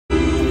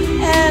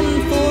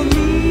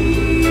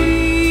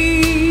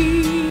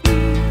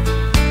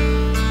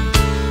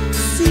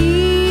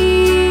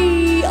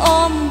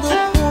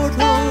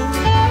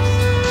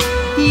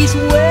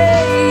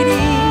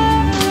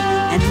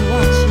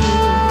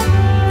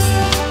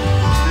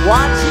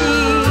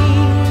watching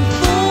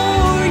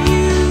for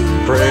you.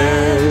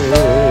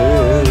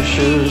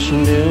 Precious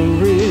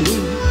memories,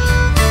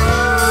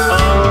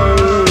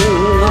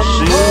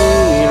 unseen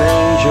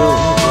angel,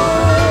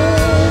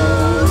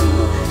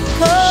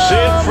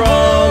 sent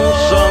from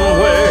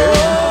somewhere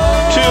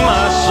to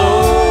my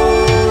soul.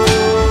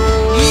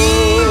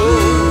 You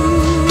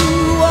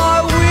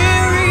are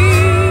weary,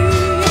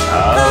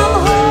 How they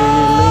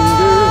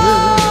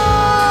linger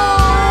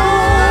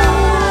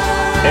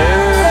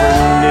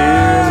ever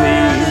near me,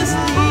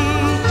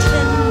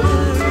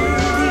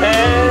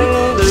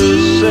 and the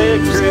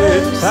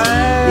sacred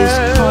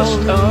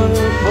past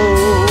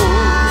unfold.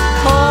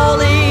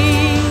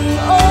 calling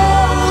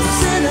all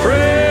sinners.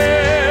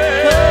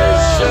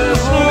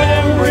 Precious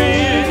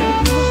memories,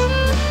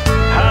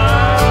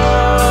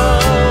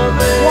 how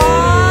they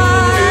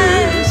Why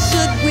linger,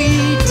 should we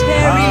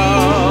tarry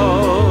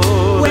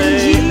how when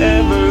they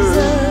ever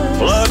Jesus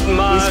flood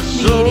my is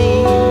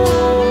soul.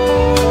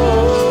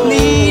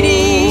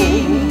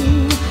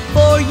 pleading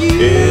for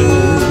you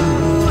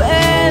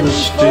and the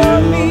for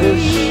me?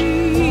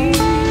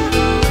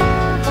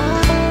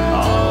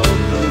 Of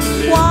the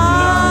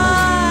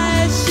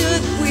Why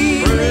should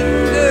we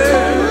linger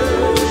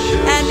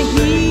and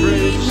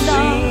heed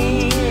not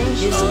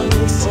His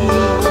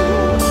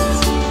mercies?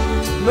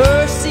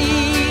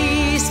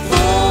 Mercies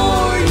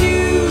for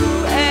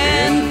you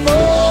and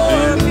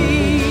for me.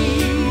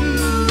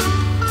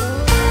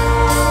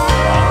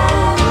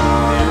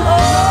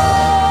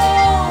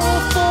 Oh,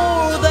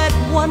 for that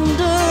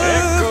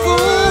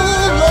wonderful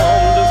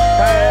love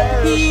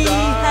He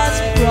has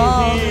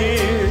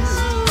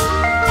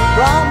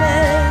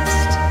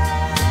promised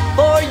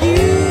for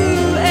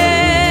you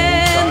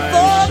and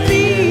for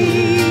me.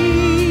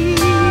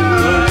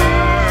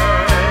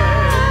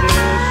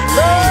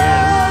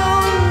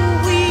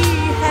 Though we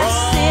have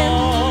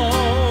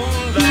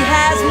sinned, He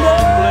has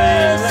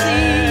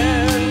mercy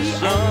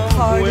and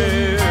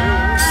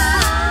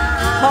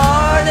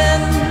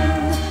pardon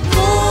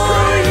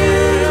for you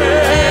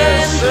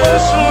and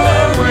precious for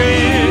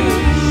memories,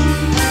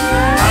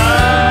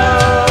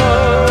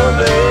 how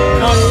they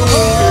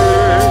linger,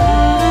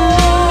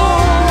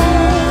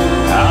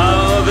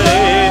 how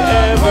they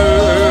ever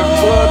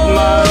flood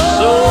my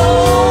soul.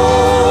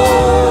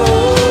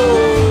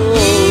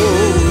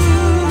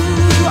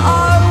 You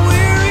are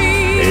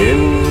weary. In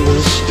the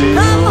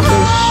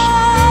stillness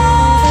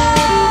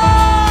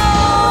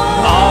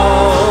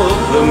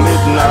of the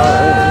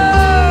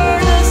midnight,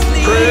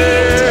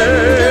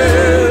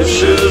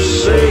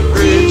 precious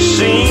sacred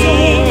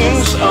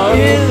scenes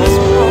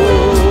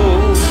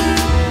unfold.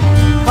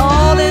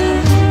 Calling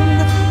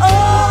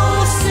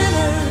all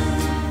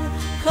sinners,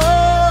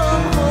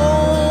 come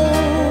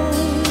home.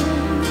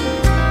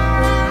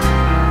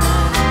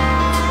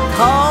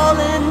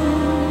 Calling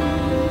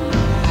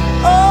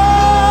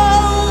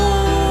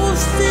all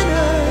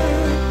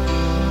sinners.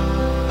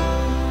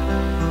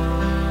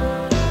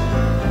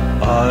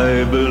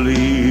 I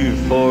believe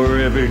for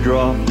every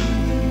drop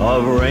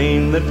of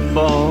rain that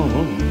falls,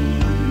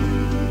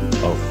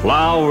 a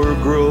flower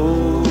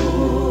grows.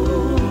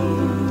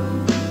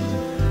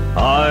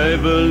 I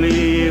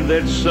believe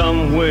that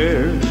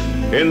somewhere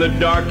in the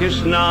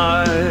darkest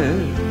night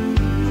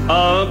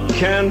a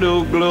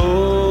candle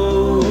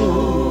glows.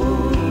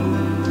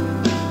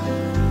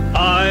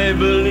 I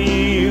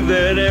believe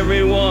that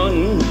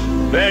everyone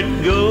that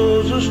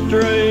goes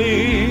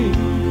astray,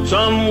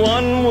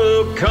 someone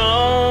will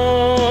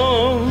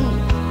come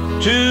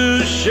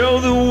to show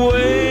the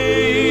way.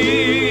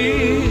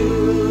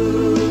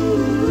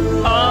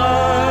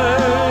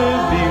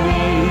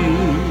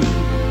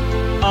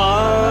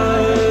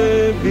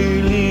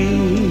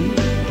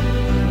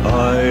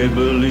 I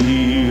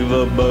believe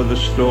above the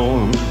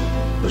storm,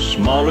 the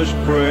smallest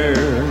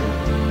prayer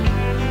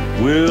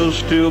will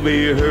still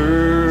be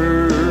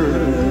heard.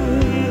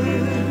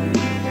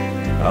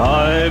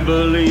 I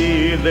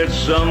believe that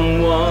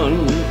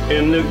someone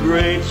in the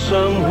great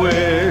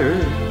somewhere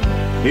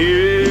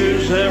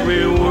hears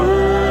every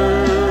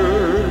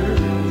word.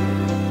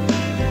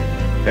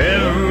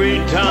 Every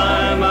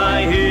time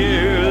I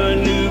hear a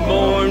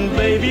newborn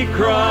baby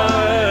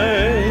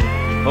cry,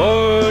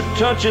 or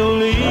touch a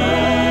leaf,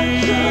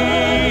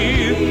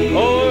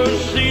 or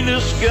see the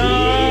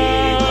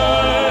sky,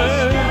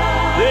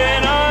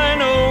 then I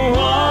know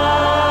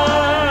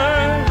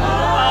why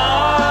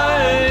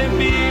I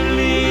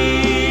believe.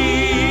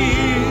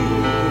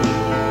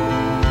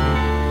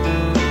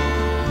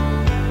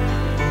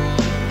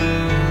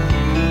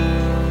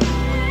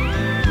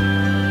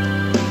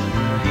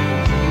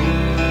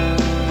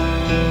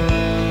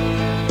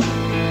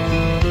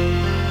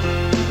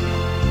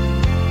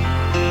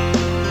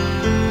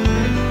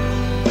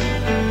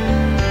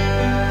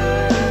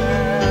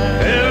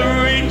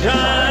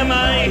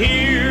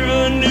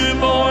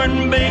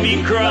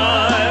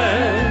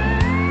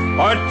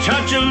 Or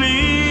touch a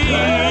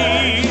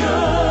leaf,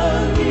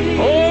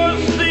 or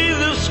see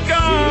the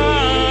sky,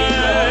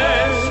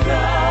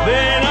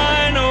 then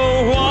I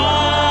know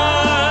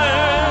why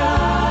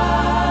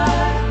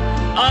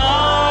I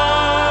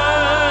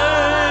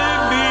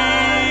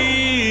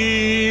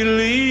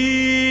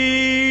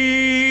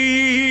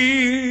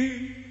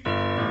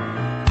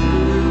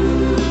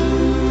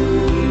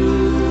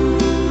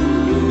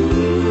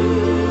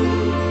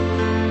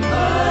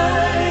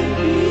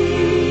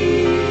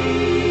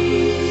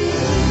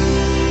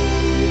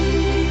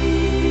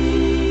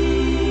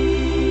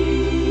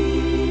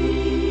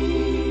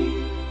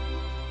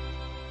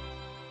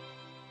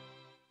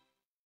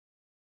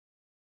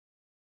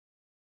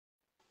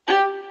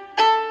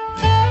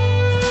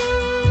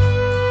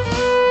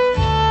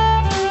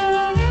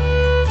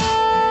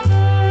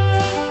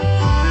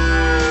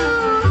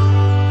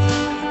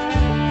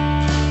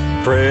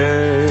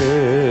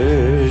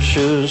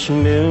Precious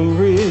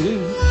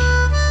memories,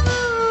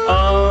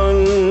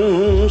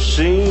 unseen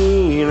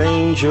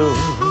angel,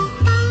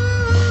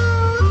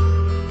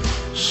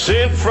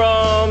 sent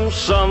from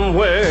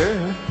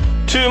somewhere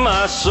to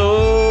my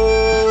soul.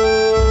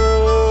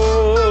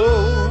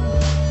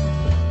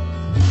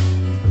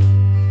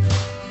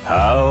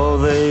 How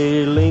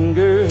they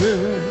linger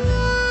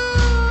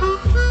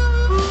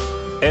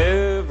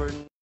ever.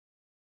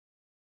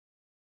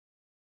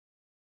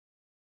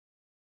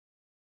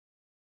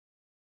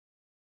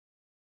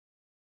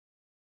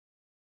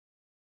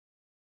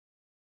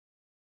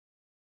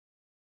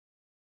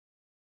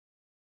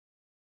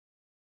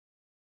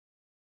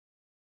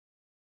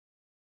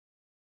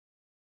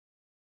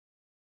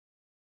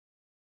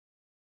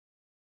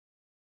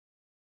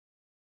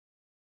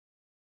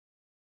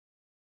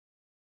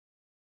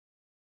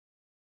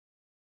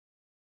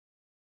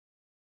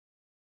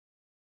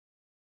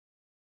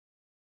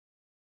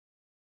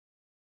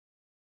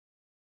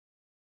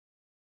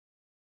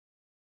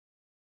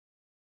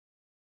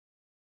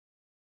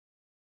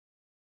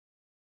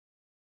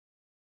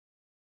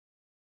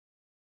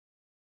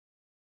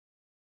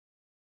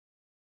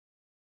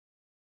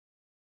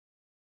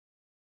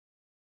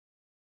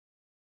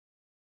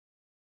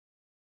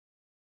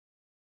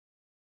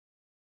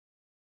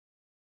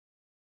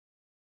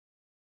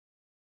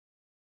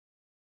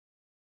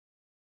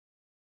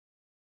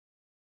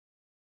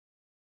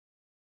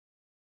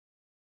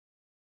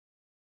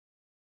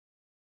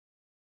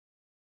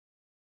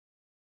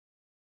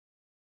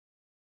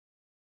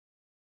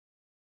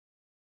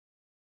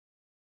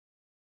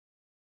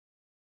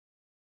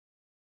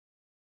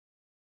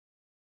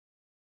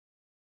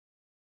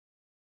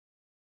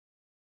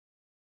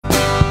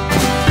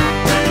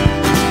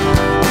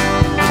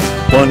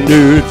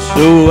 Wandered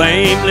so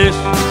aimless,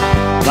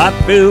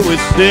 life filled with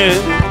sin,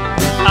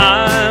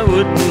 I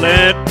wouldn't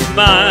let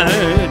my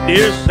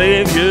dear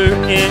Savior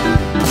in.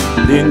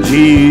 Then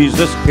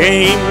Jesus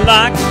came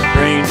like a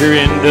stranger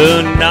in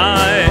the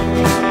night.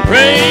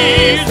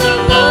 Praise the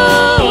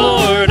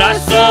Lord, I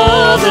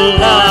saw the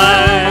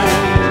light.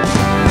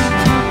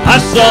 I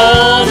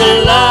saw the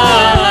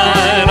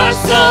light, I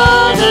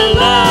saw the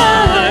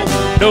light.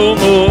 No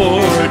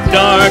more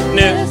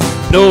darkness,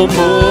 no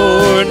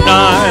more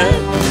night.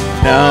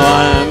 Now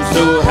I'm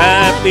so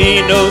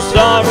happy, no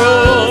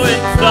sorrow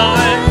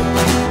inside.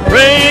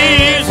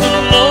 Praise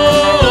the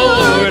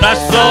Lord, I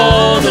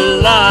saw the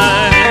light.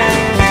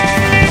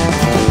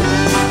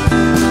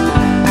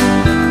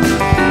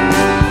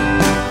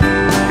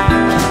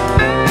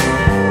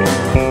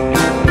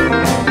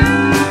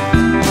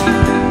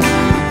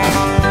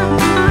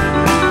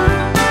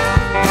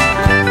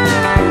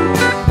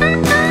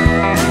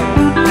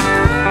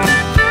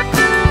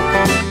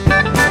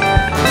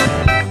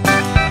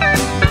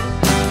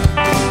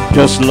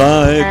 Just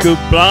like a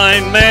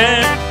blind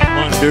man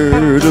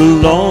wandered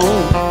alone,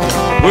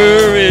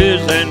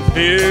 worries and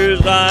fears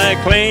I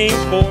claimed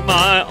for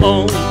my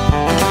own.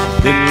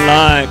 Then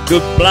like a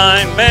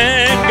blind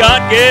man,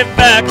 God gave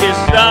back his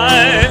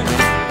sight.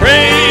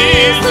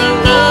 Praise the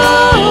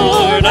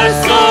Lord, I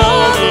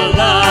saw the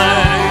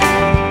light.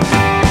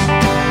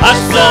 I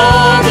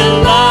saw the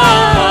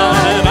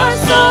light, I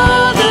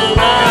saw the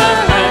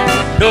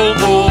light. No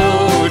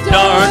more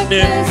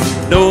darkness,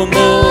 no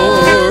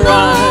more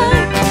light.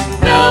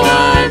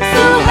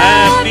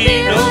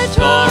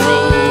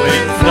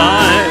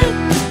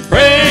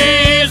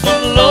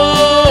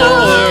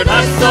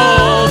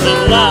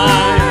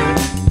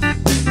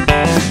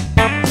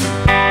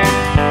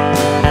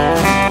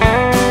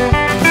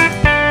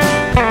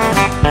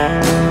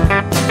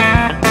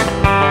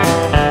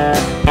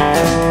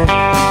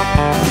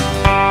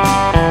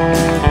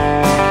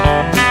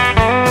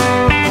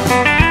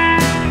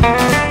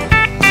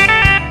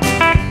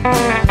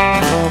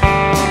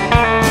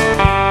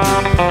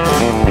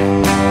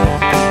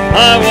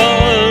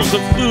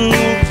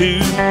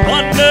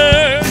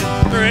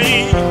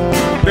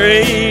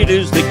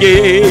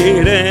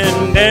 Gate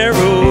and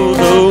narrow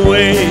the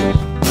way.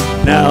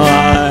 Now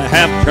I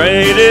have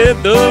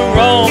traded the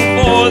wrong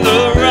for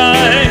the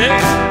right.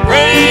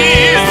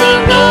 Praise the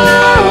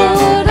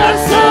Lord, I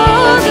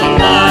saw the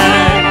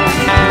light.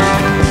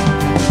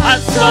 I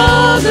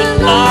saw the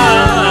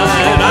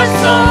light, I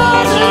saw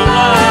the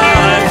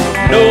light.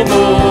 No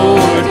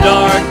more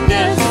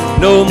darkness,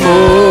 no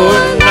more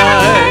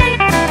night.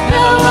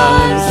 Now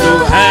I'm so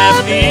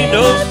happy,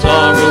 no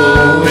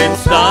sorrow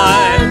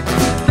inside.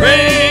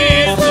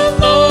 Praise the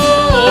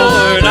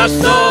Lord, I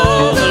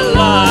saw the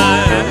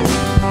light.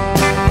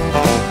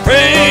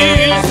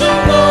 Praise the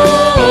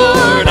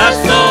Lord, I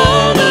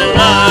saw the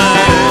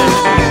light.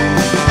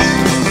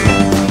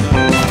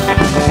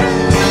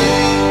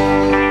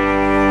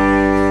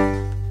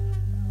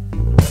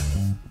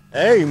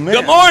 Amen.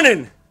 Good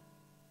morning.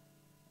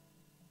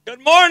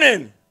 Good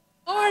morning.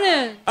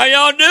 Morning. How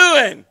y'all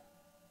doing?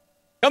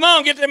 Come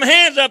on, get them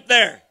hands up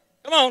there.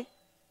 Come on.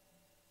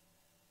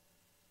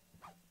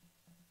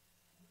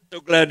 So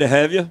glad to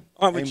have you.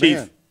 Aren't we,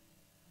 Chief?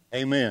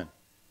 Amen.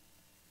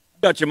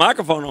 Got your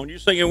microphone on. You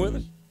singing with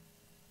us?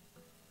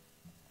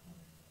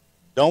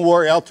 Don't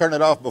worry, I'll turn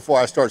it off before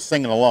I start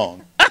singing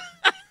along.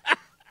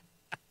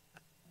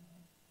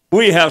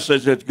 We have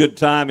such a good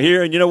time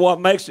here, and you know what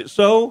makes it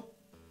so?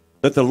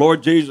 That the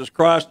Lord Jesus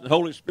Christ and the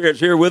Holy Spirit's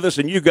here with us,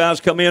 and you guys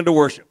come in to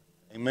worship.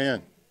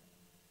 Amen.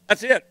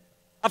 That's it.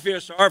 I feel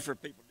sorry for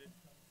people.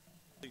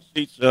 These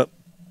seats up.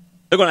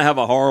 They're going to have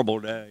a horrible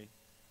day.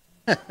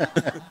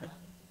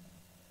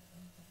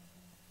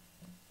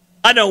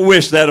 I don't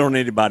wish that on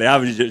anybody. I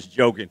was just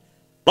joking.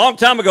 Long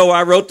time ago,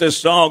 I wrote this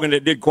song, and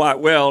it did quite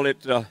well.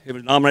 It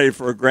was nominated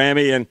for a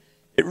Grammy, and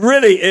it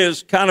really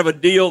is kind of a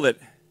deal that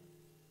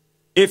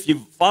if you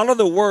follow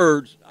the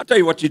words, I'll tell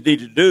you what you need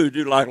to do.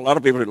 Do like a lot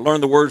of people that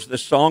learn the words of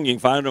this song. You can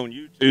find it on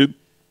YouTube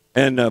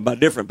and by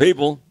different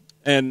people.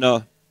 And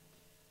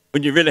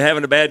when you're really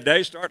having a bad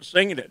day, start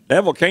singing it. The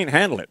devil can't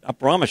handle it. I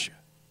promise you.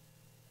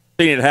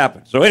 Seen it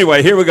happen. So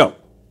anyway, here we go.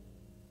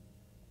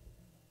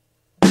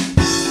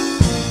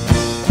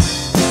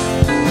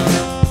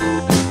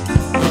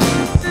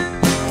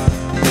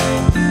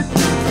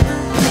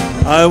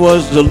 I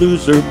was a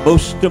loser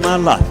most of my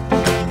life.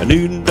 I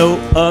knew no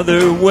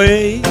other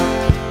way.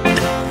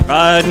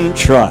 Tried and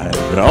tried,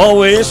 but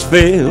always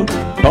failed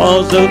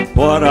because of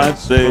what I'd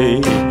say.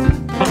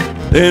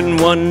 Then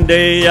one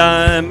day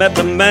I met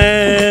the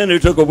man who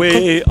took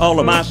away all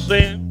of my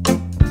sin.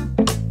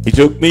 He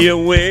took me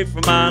away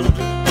from my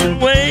losing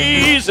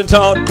ways and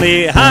taught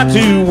me how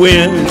to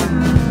win.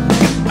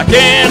 I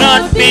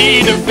cannot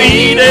be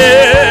defeated,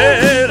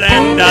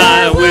 and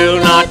I will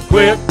not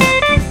quit.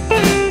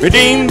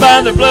 Redeemed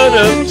by the blood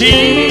of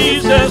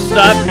Jesus,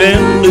 I've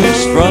been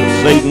loose from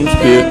Satan's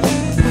grip.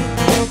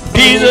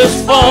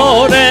 Jesus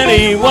fought and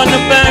he won the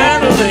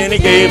battle, and he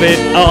gave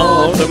it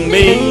all to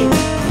me.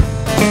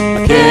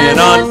 I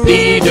cannot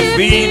be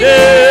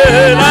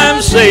defeated.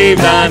 I'm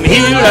saved, I'm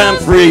healed, I'm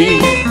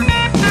free.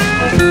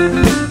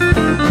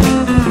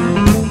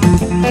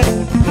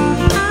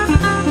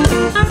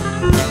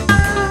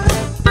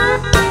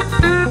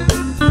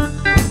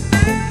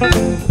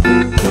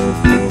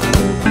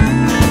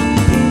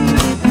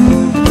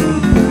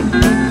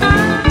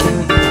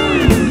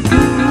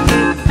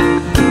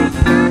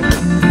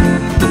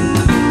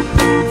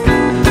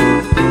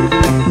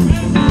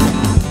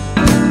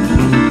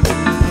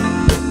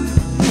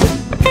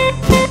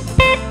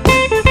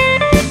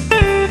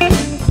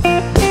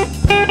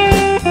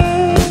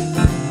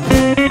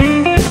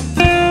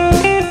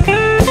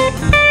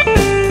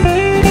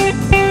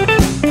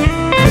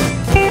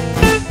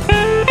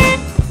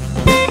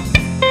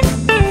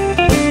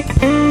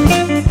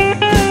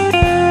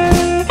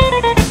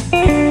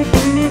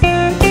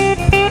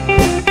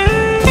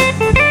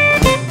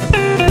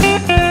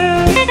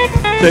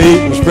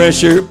 Satan's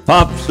pressure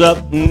pops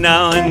up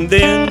now and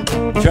then,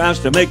 tries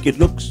to make it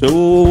look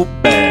so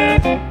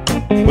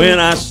bad. When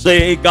I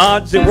say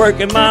God's at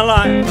work in my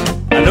life,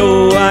 I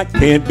know I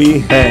can't be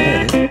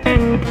had.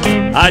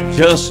 I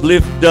just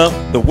lift up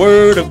the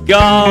word of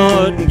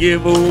God and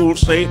give old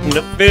Satan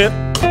a fit.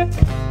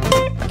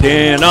 I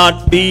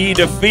cannot be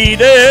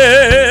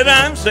defeated.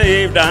 I'm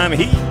saved, I'm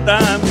healed,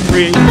 I'm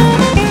free.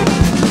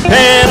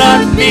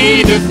 Cannot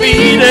be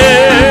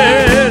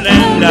defeated,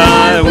 and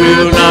I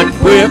will not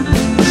quit.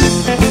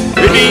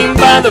 Redeemed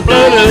by the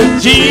blood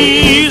of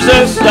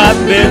Jesus, I've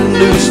been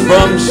loose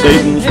from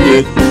Satan's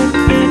grip.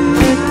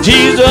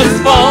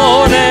 Jesus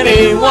fought and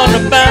he won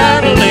the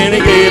battle, and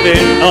he gave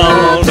it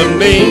all to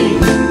me.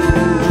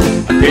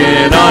 I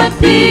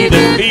cannot be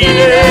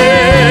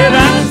defeated.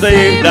 I'm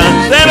saved.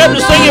 Stand up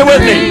and sing it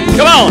with me.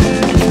 Come on.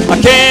 I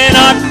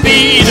cannot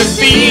be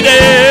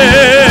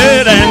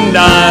defeated, and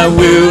I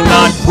will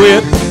not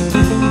quit.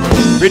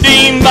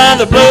 Redeemed by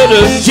the blood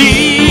of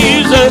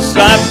Jesus,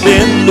 I've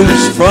been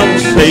loose from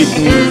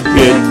Satan's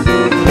grip.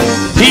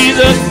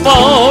 Jesus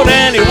fought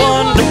and he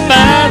won the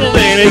battle,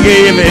 and he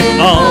gave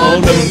it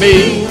all to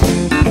me.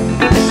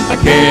 I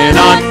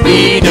cannot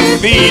be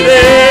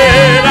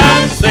defeated.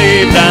 I'm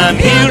saved, I'm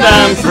healed,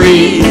 I'm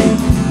free.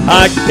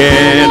 I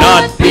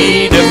cannot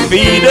be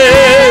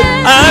defeated.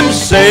 I'm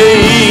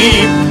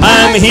saved,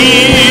 I'm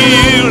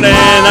healed,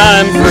 and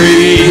I'm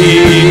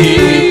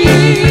free.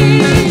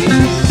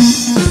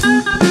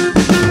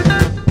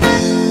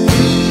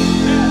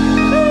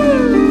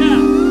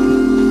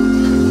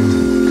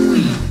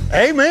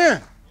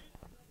 Amen.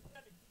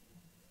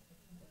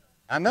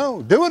 I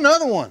know. Do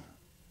another one.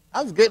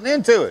 I was getting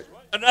into it.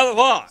 Another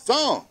what?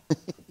 Song.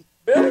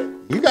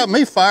 You got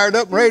me fired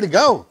up and ready to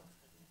go.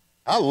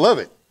 I love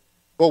it.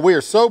 Well, we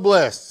are so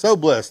blessed, so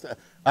blessed.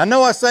 I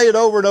know I say it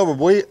over and over,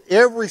 but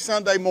every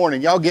Sunday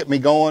morning, y'all get me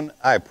going.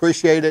 I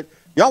appreciate it.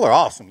 Y'all are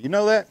awesome. You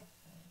know that?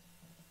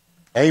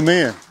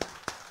 Amen.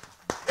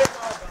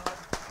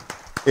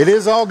 It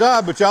is all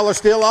God, but y'all are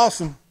still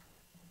awesome.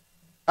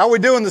 How are we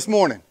doing this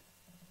morning?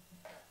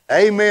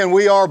 Amen.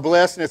 We are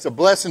blessed, and it's a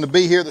blessing to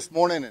be here this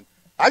morning. And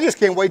I just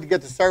can't wait to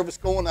get the service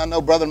going. I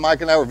know Brother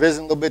Mike and I were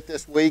visiting a little bit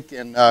this week.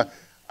 And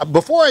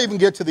before I even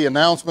get to the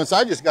announcements,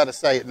 I just got to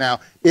say it now.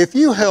 If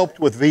you helped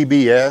with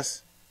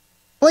VBS,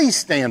 please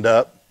stand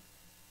up.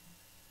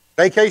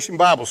 Vacation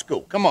Bible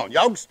School. Come on,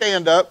 y'all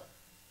stand up.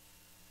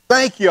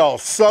 Thank y'all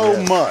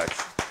so much.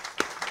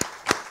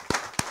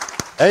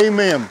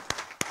 Amen.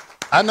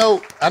 I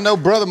know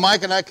Brother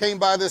Mike and I came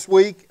by this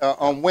week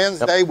on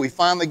Wednesday. Yep. We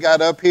finally got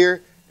up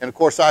here. And, of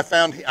course,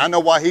 I know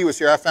why he was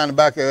here. I found him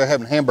back there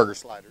having hamburger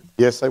sliders.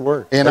 Yes, they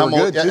were. And, they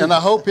were good, and I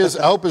hope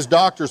his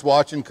doctor's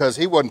watching because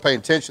he wasn't paying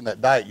attention to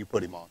that diet you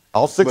put him on.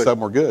 All six of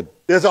them were good.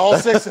 There's all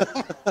six of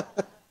them.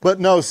 But,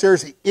 no,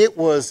 seriously, it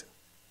was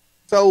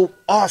so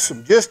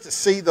awesome just to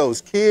see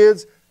those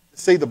kids, to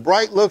see the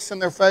bright looks in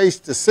their face,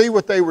 to see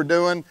what they were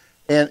doing,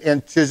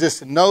 and to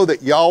just know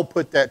that y'all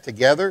put that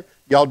together.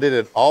 Y'all did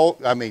it all.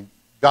 I mean,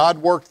 God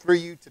worked through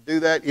you to do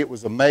that. It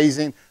was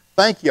amazing.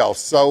 Thank y'all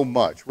so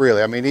much,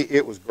 really. I mean,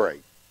 it was great.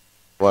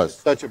 It was.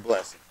 Such a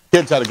blessing.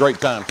 Kids had a great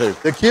time, too.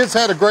 The kids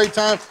had a great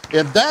time,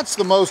 and that's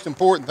the most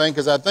important thing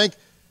because I think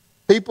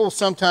people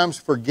sometimes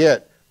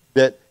forget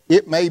that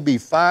it may be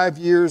 5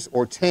 years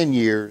or 10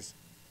 years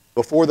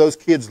before those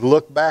kids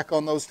look back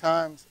on those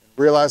times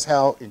and realize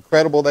how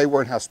incredible they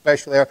were and how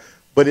special they are.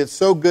 But it's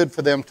so good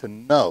for them to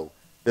know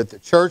that the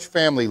church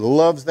family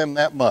loves them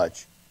that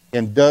much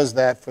and does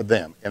that for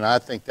them. And I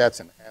think that's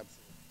an absolute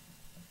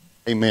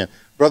amen.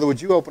 Brother, would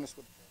you open us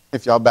with prayer?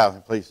 If y'all bow,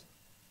 please.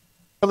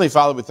 Heavenly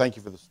Father, we thank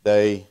you for this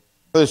day,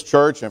 for this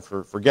church, and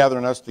for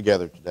gathering us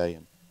together today.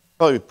 And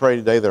Father, we pray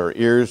today that our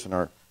ears and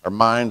our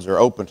minds are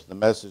open to the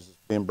message that's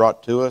being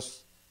brought to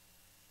us.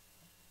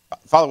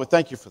 Father, we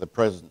thank you for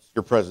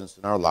your presence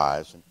in our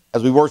lives. And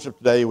as we worship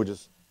today, we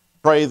just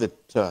pray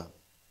that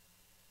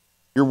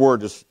your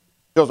word just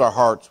fills our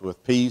hearts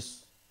with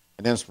peace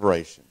and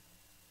inspiration.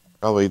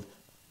 Father, we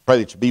pray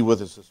that you be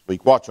with us this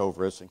week, watch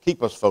over us, and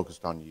keep us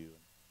focused on you.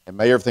 And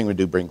may everything we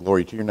do bring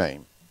glory to your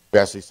name. We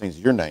ask these things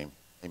in your name.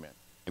 Amen.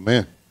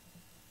 Amen.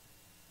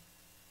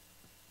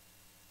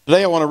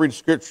 Today I want to read a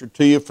scripture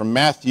to you from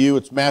Matthew.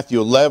 It's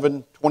Matthew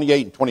 11,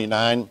 28 and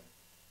 29.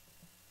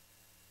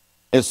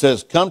 It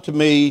says, "Come to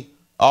me,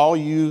 all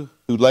you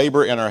who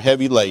labor and are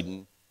heavy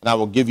laden, and I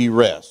will give you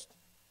rest.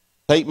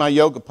 Take my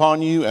yoke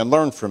upon you and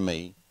learn from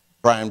me,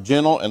 for I am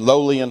gentle and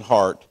lowly in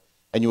heart,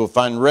 and you will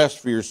find rest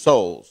for your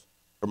souls.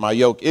 For my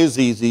yoke is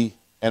easy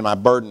and my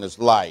burden is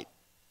light."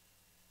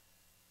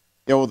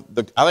 You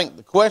know, I think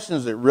the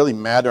questions that really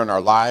matter in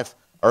our life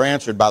are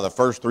answered by the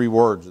first three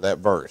words of that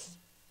verse.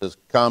 It says,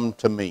 "Come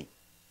to me."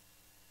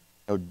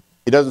 You know,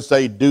 he doesn't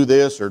say do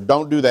this or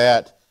don't do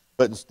that,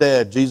 but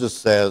instead Jesus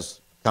says,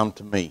 "Come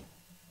to me."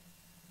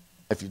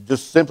 If you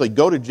just simply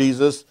go to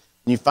Jesus,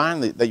 and you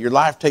find that your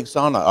life takes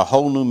on a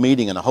whole new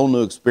meaning and a whole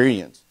new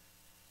experience.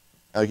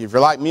 If you're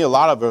like me, a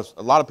lot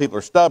of people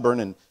are stubborn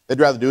and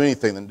they'd rather do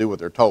anything than do what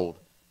they're told.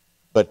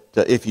 But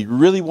if you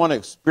really want to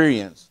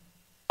experience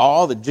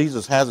all that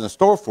Jesus has in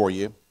store for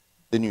you,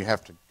 then you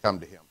have to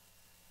come to him.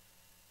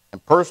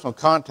 And personal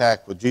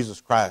contact with Jesus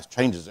Christ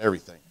changes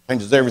everything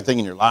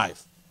in your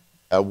life.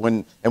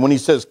 When he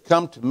says,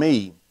 "Come to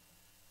me,"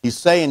 he's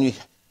saying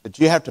that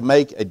you have to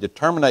make a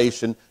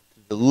determination to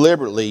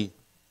deliberately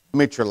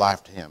commit your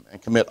life to him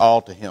and commit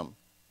all to him.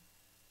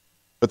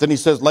 But then he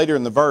says later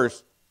in the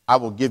verse, "I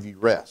will give you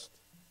rest."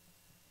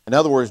 In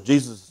other words,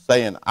 Jesus is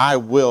saying, "I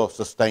will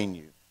sustain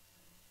you."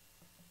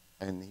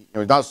 And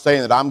he's not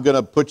saying that I'm going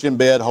to put you in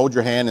bed, hold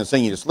your hand, and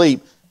sing you to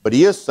sleep, but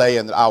he is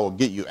saying that I will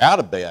get you out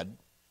of bed.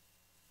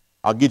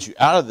 I'll get you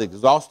out of the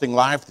exhausting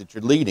life that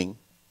you're leading.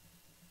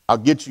 I'll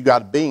get you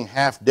out of being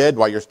half dead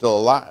while you're still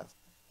alive,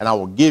 and I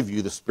will give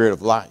you the spirit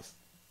of life.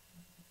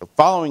 So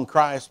following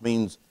Christ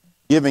means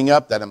giving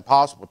up that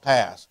impossible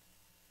task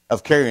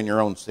of carrying your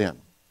own sin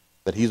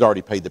that he's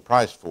already paid the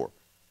price for.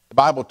 The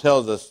Bible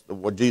tells us that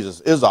what Jesus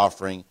is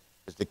offering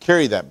is to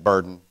carry that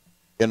burden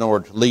in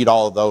order to lead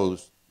all of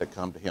those that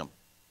come to him.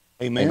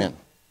 Amen. Amen.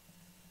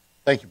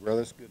 Thank you, brother.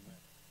 That's good,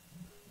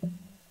 man.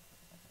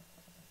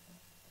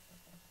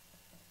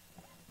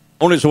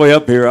 On his way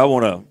up here, I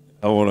want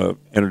to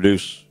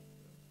introduce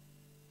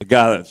the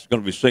guy that's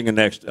going to be singing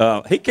next.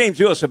 He came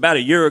to us about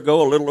a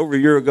little over a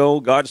year ago.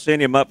 God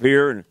sent him up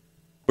here, and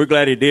we're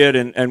glad he did.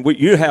 And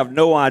you have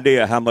no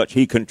idea how much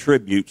he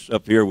contributes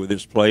up here with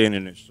his playing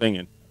and his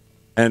singing.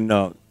 And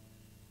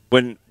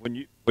when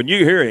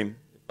you hear him,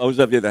 those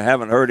of you that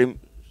haven't heard him,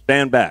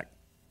 stand back.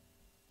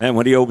 And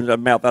when he opens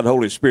that mouth, that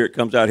Holy Spirit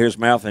comes out his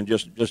mouth and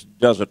just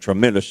does a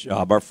tremendous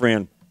job. Our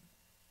friend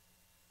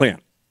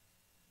Clint.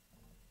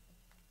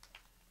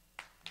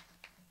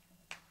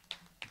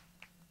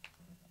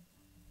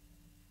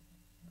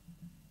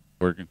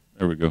 Working.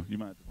 There we go. You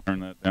might have to turn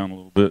that down a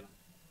little bit.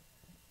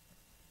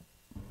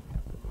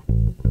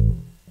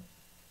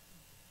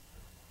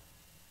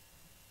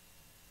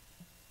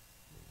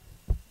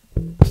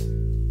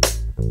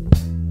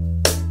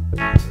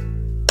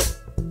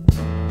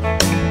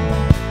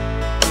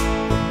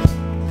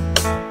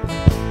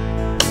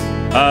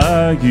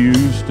 I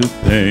used to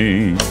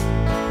think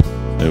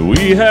that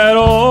we had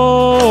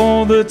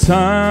all the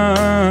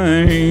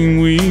time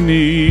we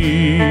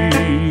need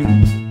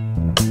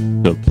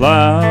to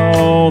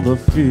plow the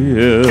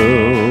field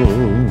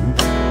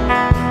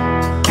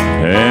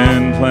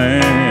and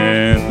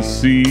plant the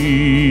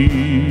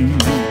seed.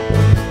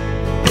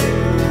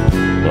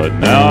 But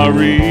now I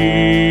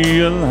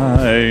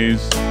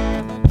realize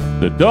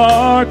the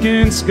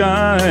darkened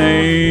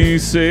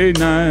skies say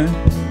night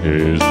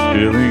is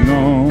spilling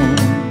on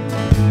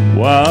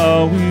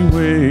while we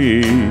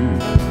wait.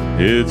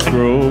 It's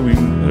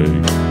growing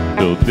late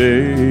till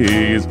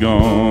day is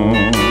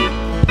gone.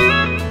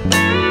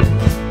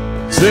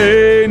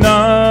 Say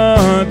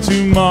not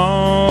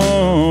tomorrow,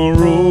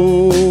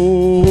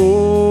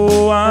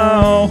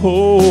 I'll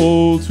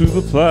hold to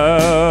the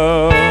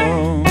plow.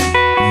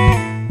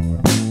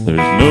 There's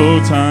no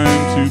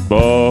time to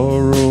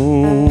borrow.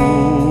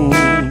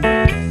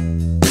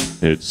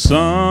 It's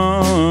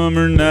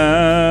summer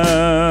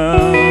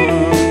now.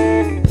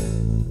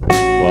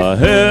 While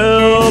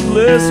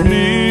helpless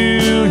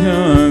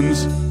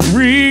millions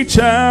reach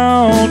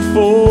out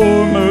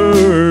for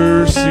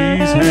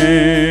mercy's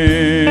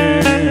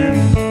hand,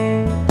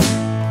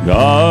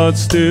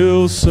 God's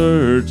still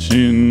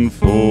searching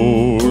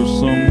for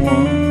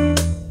someone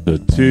to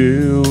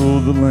till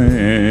the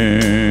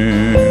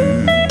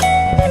land.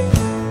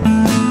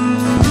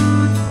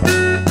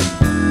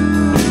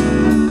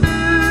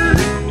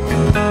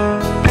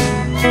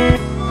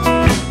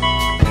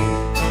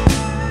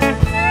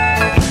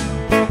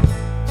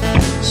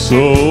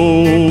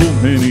 So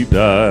many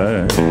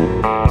died,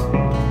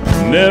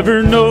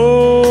 never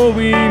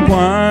knowing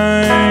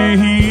why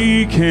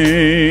he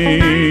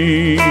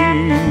came,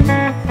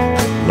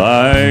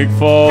 like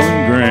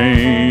falling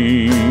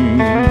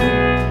grain,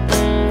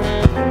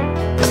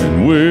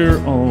 and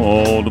we're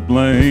all to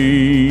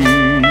blame.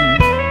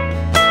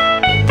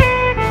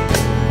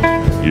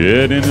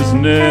 Yet in his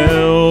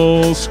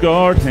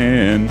nail-scarred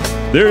hand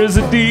there is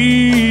a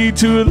deed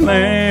to a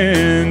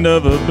land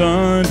of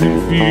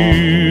abundant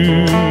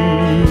few.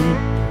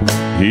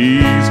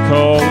 He's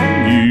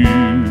calling you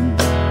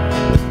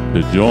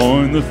to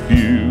join the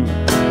few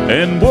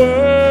and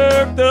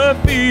work the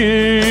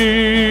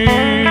field.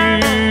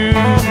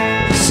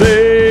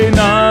 Say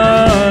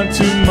not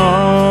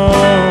tomorrow,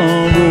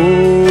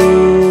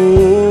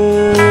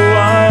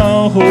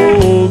 I'll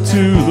hold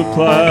to the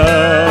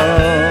plow.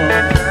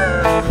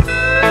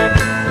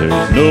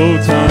 There's no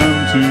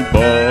time to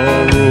borrow.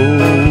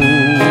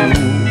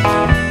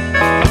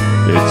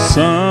 It's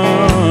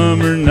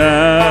summer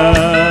now.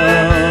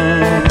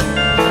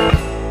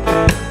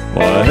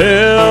 While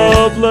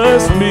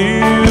helpless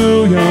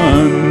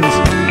millions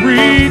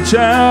reach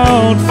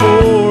out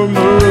for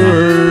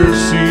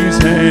mercy's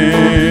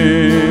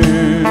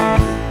hand,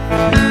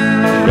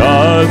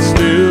 God's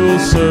still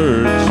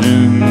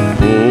searching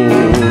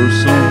for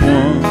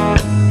someone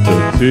to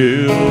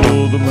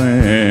till the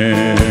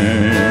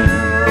land.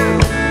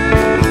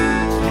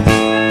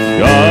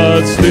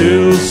 God's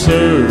still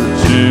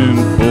searching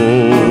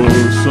for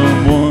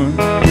someone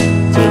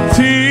to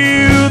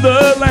till the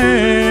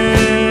land.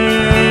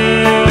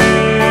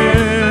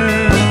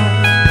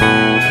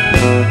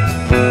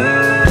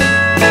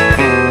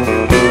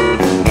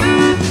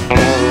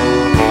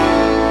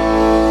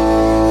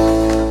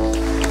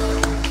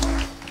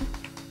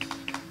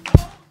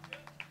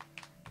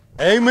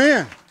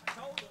 Amen.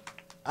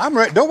 I'm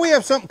ready. Don't we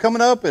have something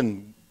coming up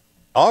in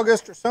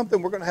August or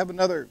something? We're going to have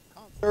another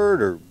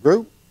concert or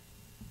group?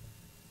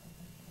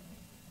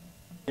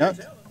 Yeah.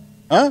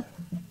 Huh?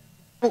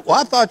 Well,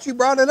 I thought you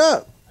brought it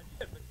up.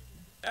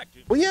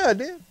 Well, yeah, I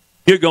did.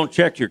 You're going to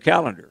check your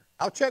calendar.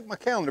 I'll check my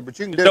calendar, but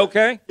you can Is do it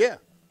okay? Yeah.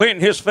 Clint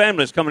and his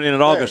family is coming in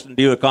in August and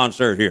do a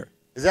concert here.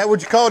 Is that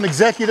what you call an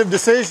executive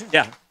decision?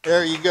 Yeah.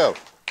 There you go.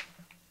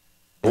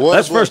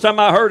 That's the first time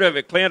I heard of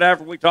it, Clint,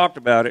 after we talked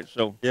about it.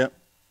 So. Yep.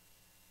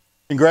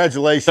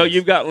 Congratulations. So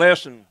you've got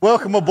less than.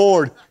 Welcome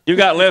aboard. You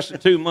got less than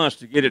 2 months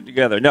to get it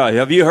together. Now,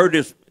 have you heard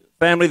this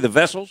family, the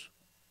Vessels?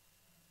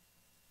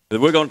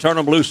 We're going to turn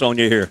them loose on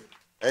you here.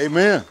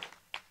 Amen.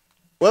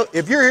 Well,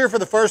 if you're here for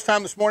the first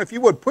time this morning, if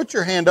you would put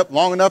your hand up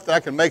long enough that I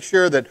can make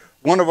sure that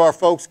one of our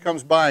folks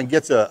comes by and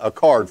gets a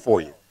card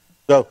for you.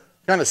 So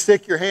kind of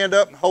stick your hand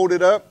up and hold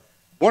it up.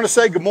 I want to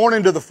say good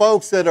morning to the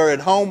folks that are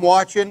at home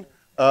watching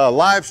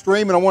live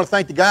stream, and I want to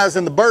thank the guys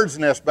in the bird's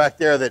nest back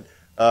there that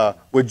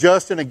with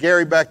Justin and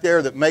Gary back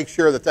there that make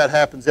sure that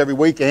happens every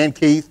week, and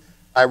Keith.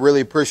 I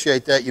really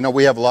appreciate that. You know,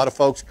 we have a lot of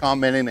folks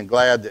commenting and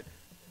glad that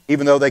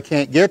even though they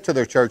can't get to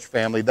their church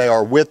family, they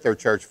are with their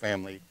church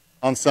family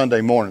on Sunday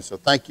morning. So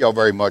thank you all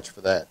very much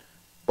for that.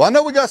 Well, I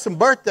know we got some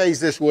birthdays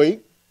this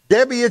week.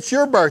 Debbie, it's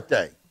your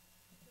birthday.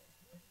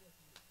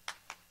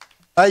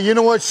 Hey, you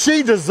know what?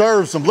 She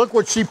deserves them. Look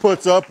what she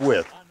puts up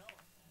with.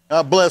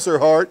 God bless her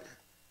heart.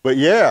 But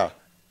yeah,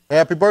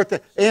 happy birthday.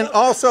 And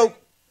also,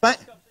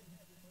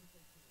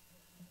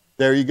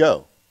 there you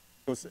go.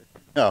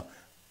 No.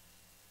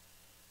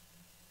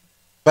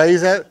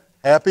 Pays that.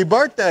 Happy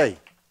birthday.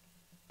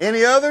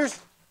 Any others?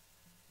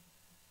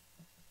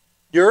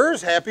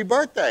 Yours, happy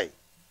birthday.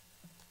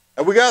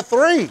 And we got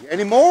 3.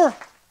 Any more?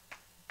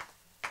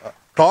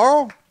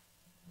 Carl?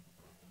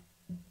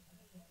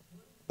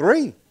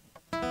 3.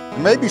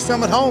 And maybe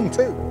some at home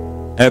too.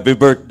 Happy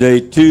birthday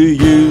to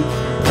you.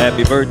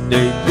 Happy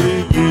birthday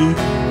to you.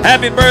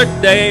 Happy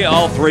birthday,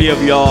 all 3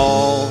 of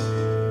y'all.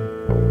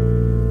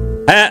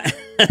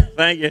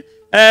 Thank you.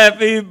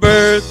 Happy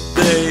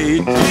birthday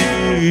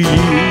to you.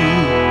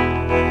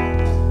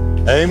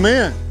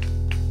 Amen.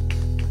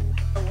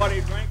 What do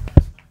you drink?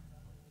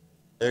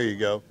 There you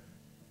go.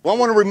 Well, I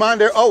want to remind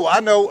I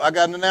know, I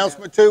got an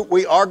announcement too.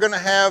 We are going to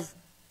have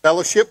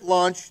fellowship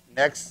lunch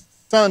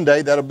next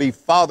Sunday. That'll be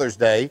Father's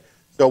Day.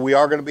 So we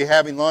are going to be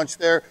having lunch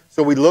there.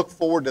 So we look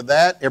forward to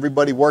that.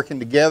 Everybody working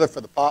together for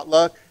the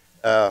potluck.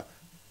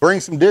 Bring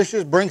some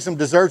dishes, bring some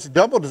desserts.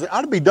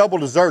 Ought to be double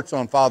desserts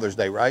on Father's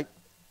Day, right?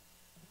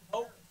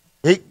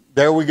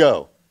 There we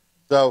go.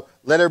 So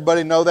let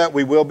everybody know that.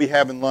 We will be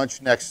having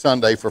lunch next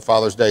Sunday for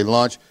Father's Day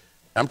lunch.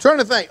 I'm trying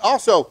to think.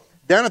 Also,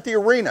 down at the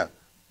arena,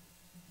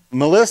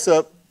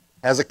 Melissa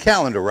has a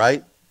calendar,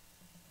 right?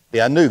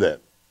 Yeah, I knew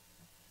that.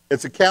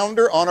 It's a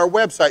calendar on our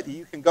website that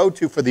you can go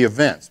to for the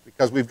events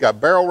because we've got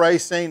barrel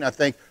racing. I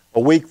think a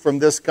week from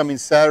this coming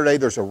Saturday,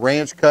 there's a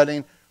ranch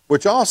cutting,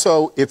 which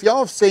also, if y'all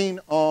have seen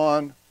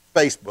on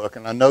Facebook,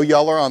 and I know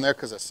y'all are on there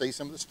because I see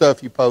some of the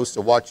stuff you post,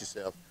 so watch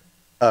yourself.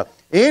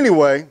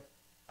 Anyway,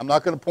 I'm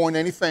not going to point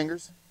any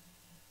fingers,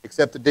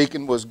 except the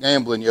deacon was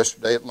gambling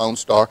yesterday at Lone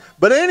Star.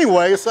 But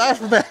anyway, aside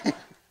from that,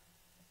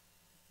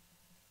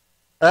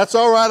 that's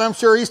all right. I'm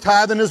sure he's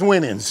tithing his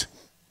winnings.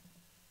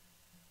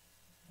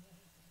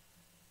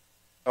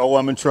 Oh,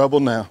 I'm in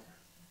trouble now.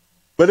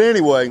 But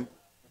anyway,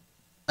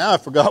 now I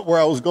forgot where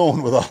I was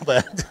going with all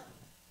that.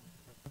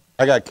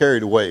 I got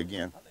carried away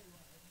again.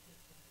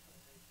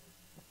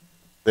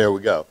 There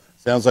we go.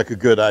 Sounds like a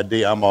good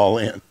idea. I'm all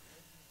in.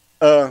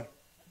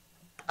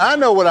 I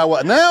know what I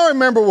was. Now I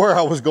remember where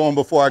I was going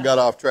before I got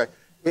off track.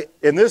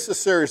 And this is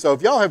serious. So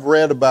if y'all have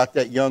read about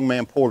that young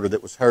man Porter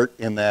that was hurt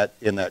in that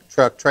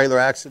truck trailer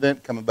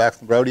accident coming back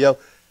from rodeo,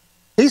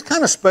 he's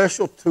kind of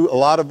special to a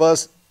lot of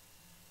us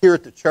here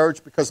at the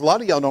church because a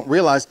lot of y'all don't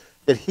realize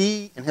that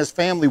he and his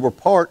family were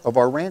part of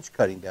our ranch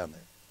cutting down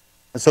there.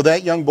 And so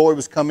that young boy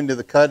was coming to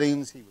the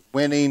cuttings. He was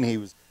winning.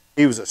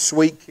 He was a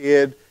sweet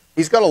kid.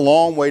 He's got a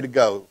long way to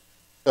go.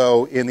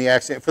 So in the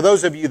accident, for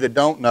those of you that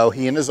don't know,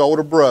 he and his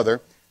older brother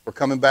were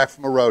coming back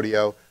from a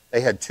rodeo.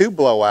 They had 2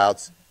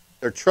 blowouts.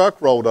 Their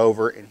truck rolled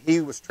over, and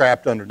he was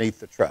trapped underneath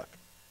the truck.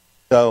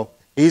 So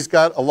he's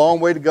got a long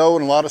way to go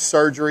and a lot of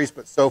surgeries,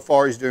 but so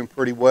far he's doing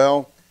pretty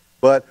well.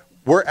 But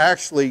we're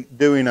actually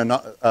doing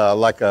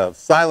like a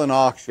silent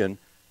auction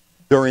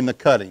during the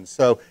cutting.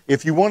 So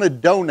if you want to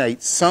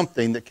donate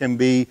something that can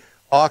be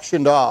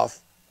auctioned off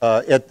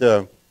at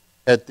the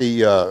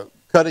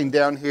cutting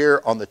down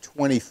here on the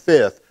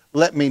 25th,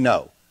 let me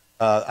know.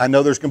 I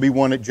know there's going to be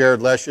one at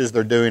Jared Lesch's.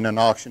 They're doing an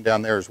auction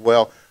down there as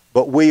well.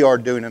 But we are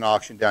doing an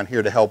auction down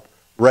here to help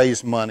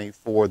raise money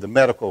for the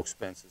medical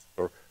expenses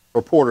for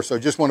Porter. So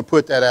just want to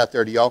put that out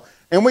there to y'all.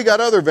 And we got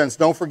other events.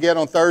 Don't forget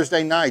on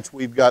Thursday nights,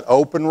 we've got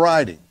open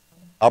riding.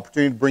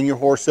 Opportunity to bring your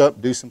horse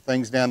up, do some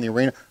things down the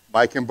arena.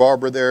 Mike and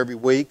Barbara there every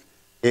week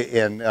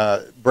and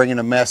bringing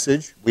a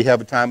message. We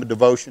have a time of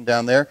devotion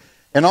down there.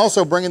 And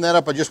also bringing that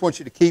up, I just want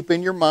you to keep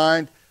in your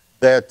mind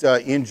that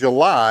in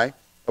July,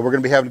 we're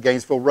going to be having a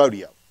Gainesville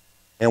Rodeo.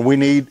 And we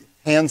need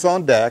hands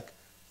on deck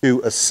to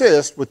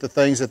assist with the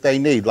things that they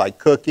need, like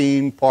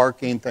cooking,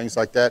 parking, things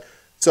like that.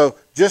 So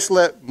just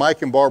let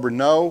Mike and Barbara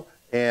know,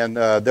 and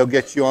they'll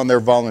get you on their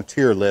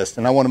volunteer list.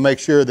 And I want to make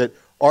sure that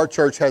our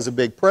church has a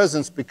big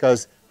presence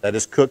because that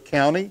is Cook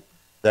County,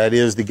 that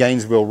is the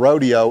Gainesville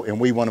Rodeo, and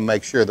we want to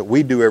make sure that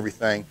we do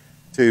everything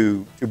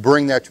to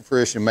bring that to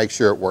fruition and make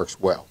sure it works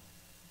well.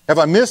 Have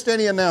I missed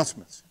any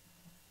announcements?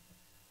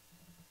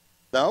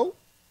 No?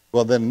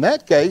 Well, then in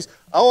that case,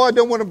 I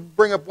don't want to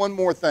bring up one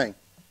more thing.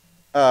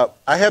 I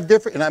have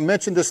different, and I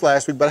mentioned this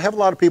last week, but I have a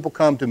lot of people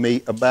come to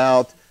me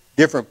about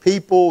different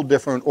people,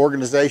 different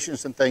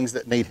organizations and things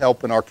that need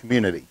help in our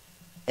community.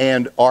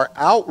 And our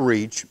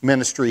outreach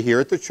ministry here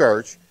at the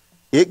church,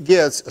 it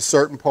gets a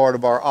certain part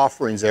of our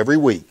offerings every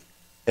week.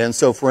 And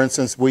so, for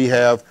instance, we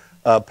have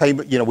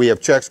payment, we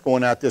have checks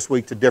going out this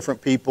week to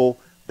different people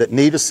that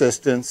need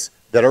assistance,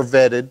 that are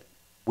vetted.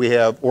 We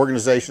have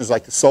organizations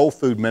like the Soul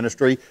Food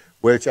Ministry,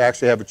 which I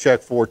actually have a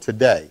check for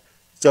today.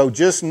 So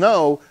just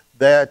know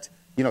that,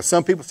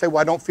 some people say,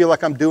 well, I don't feel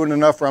like I'm doing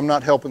enough or I'm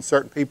not helping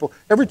certain people.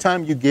 Every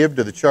time you give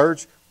to the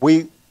church,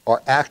 we are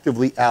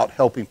actively out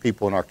helping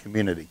people in our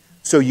community.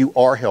 So you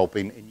are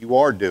helping and you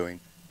are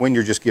doing when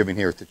you're just giving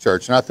here at the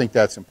church. And I think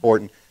that's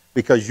important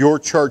because your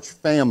church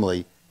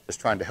family is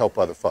trying to help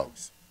other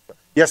folks.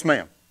 Yes,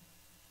 ma'am.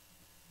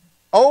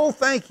 Oh,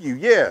 thank you.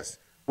 Yes.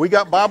 We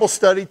got Bible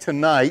study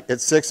tonight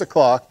at 6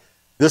 o'clock.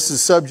 This is a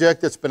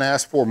subject that's been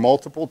asked for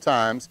multiple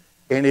times,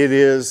 and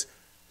the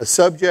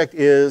subject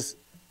is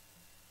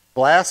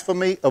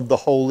blasphemy of the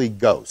Holy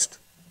Ghost.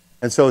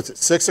 And so it's at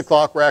 6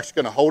 o'clock. We're actually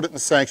going to hold it in the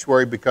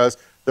sanctuary because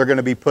they're going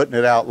to be putting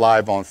it out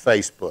live on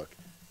Facebook.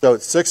 So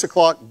it's 6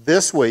 o'clock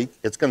this week.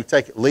 It's going to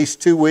take at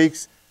least 2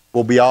 weeks.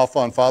 We'll be off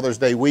on Father's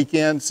Day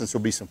weekend since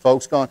there'll be some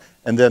folks gone,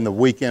 and then the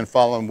weekend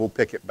following we'll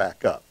pick it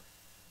back up.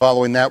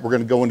 Following that, we're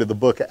going to go into the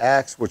book of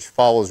Acts, which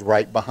follows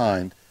right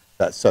behind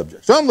that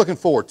subject. So I'm looking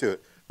forward to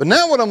it. But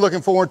now what I'm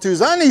looking forward to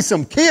is I need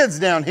some kids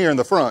down here in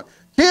the front.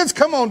 Kids,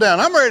 come on down.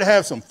 I'm ready to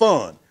have some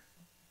fun.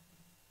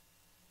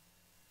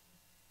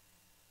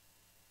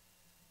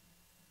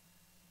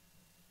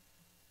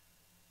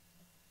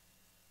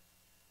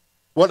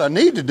 What I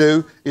need to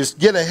do is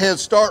get a head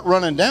start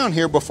running down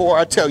here before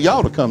I tell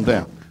y'all to come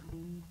down.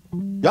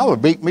 Y'all are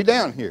beating me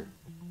down here.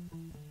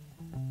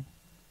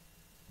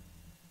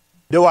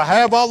 Do I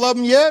have all of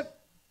them yet?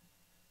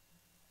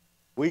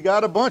 We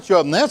got a bunch of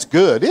them. That's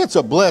good. It's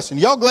a blessing.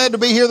 Y'all glad to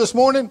be here this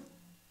morning?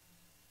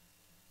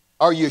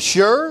 Are you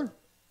sure?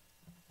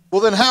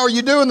 Well, then how are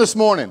you doing this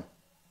morning?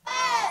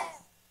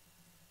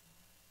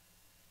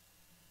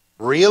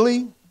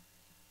 Really?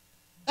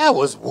 That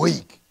was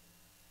weak.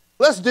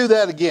 Let's do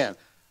that again.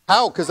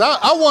 How? Because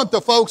I want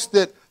the folks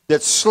that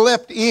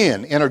slept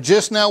in and are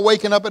just now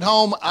waking up at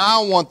home,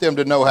 I want them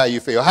to know how you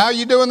feel. How are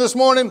you doing this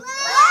morning?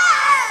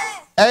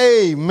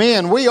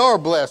 Amen. We are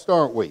blessed,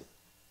 aren't we?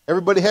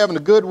 Everybody having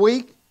a good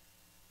week?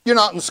 You're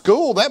not in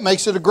school. That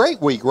makes it a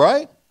great week,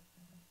 right?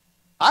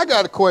 I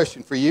got a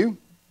question for you.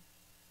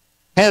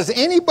 Has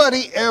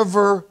anybody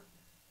ever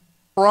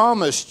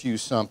promised you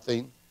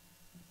something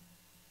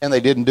and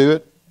they didn't do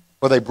it?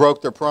 Or they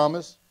broke their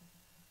promise?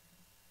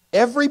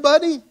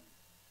 Everybody?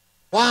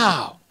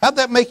 Wow. How'd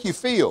that make you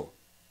feel?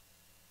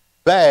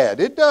 Bad.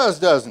 It does,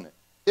 doesn't it?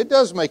 It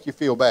does make you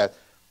feel bad.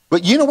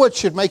 But you know what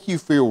should make you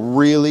feel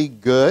really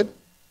good?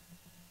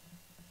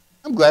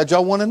 I'm glad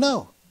y'all want to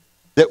know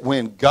that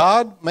when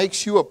God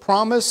makes you a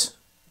promise,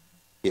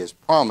 His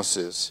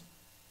promises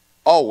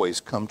always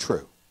come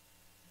true.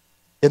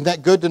 Isn't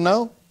that good to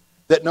know?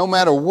 That no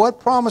matter what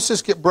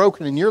promises get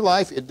broken in your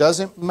life, it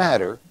doesn't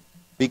matter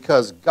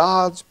because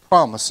God's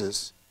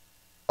promises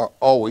are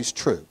always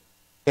true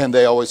and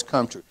they always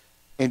come true.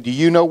 And do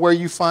you know where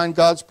you find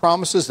God's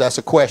promises? That's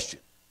a question.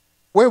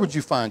 Where would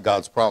you find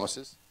God's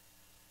promises?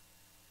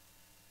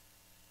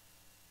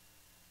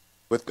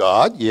 With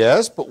God,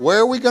 yes, but where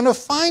are we going to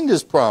find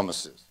His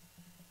promises?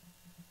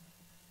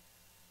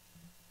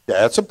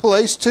 That's a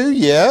place too,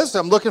 yes.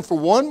 I'm looking for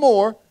one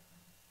more.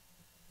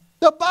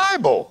 The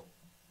Bible.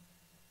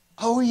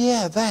 Oh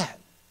yeah, that.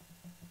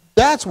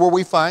 That's where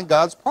we find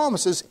God's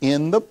promises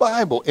in the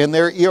Bible. And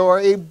there are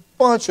a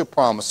bunch of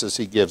promises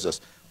He gives us.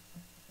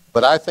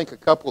 But I think a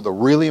couple of the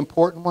really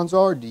important ones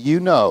are, do you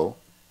know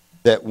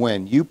that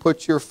when you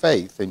put your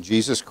faith in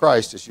Jesus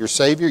Christ as your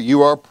Savior,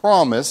 you are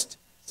promised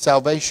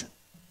salvation.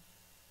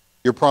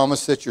 You're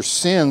promised that your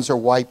sins are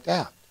wiped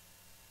out.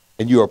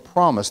 And you are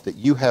promised that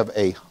you have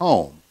a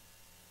home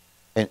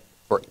and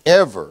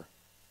forever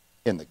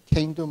in the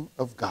kingdom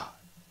of God.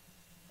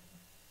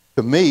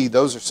 To me,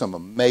 those are some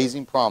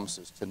amazing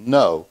promises to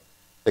know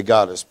that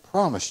God has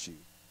promised you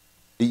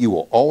that you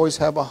will always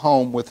have a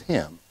home with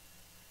Him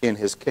in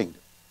His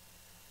kingdom.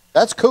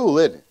 That's cool,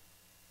 isn't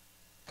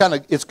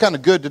it? It's kind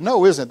of good to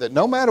know, isn't it, that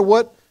no matter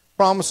what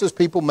promises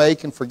people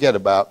make and forget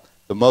about,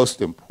 the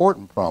most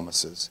important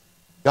promises,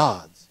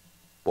 God's,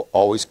 will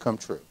always come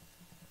true.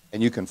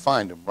 And you can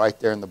find them right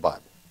there in the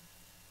Bible.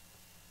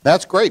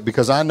 That's great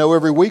because I know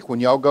every week when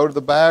y'all go to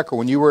the back or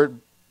when you were at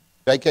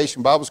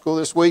Vacation Bible School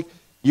this week,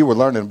 you were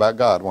learning about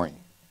God, weren't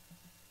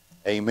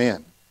you?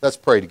 Amen. Let's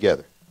pray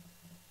together.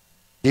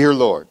 Dear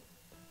Lord,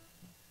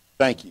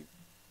 thank you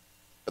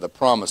for the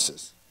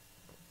promises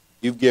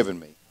You've given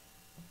me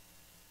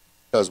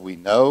because we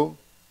know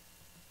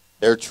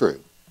they're true.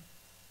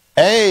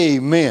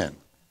 Amen.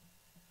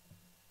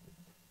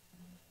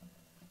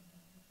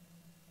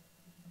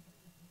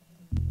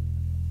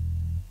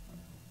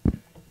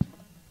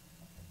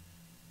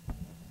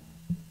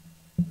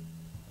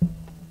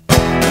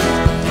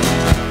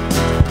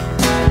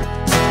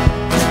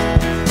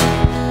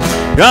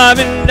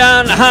 Driving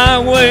down the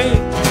highway,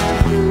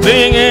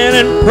 singing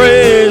and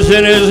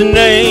praising His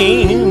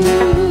name,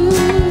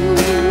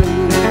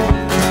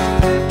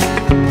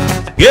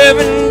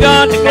 giving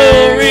God the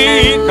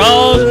glory,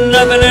 'cause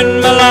nothing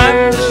in my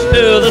life is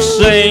still the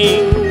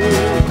same.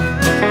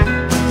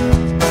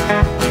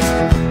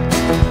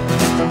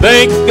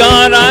 Thank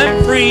God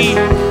I'm free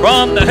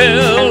from the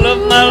hell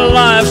of my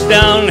life's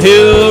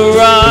downhill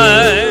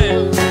ride.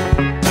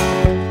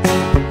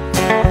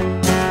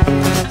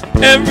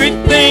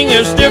 Everything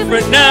is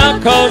different now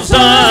 'cause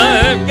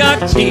I've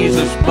got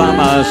Jesus by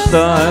my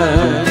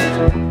side.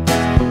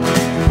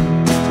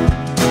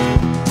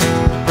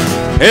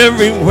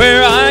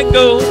 Everywhere I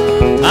go,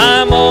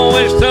 I'm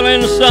always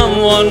telling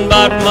someone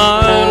about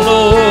my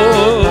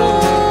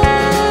Lord.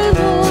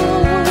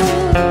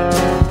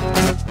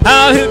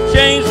 How He'll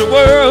change the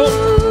world,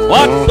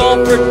 what's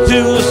offered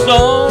to us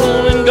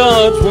all in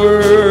God's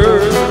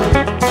Word.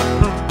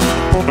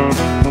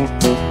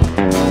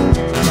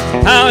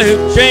 How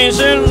He'll change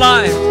their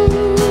life,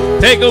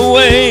 take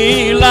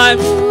away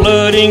life's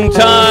flooding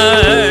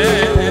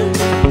tide.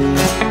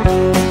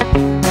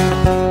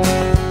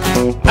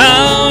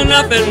 How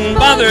nothing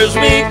bothers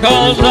me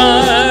 'cause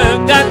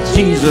I've got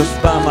Jesus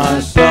by my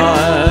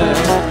side.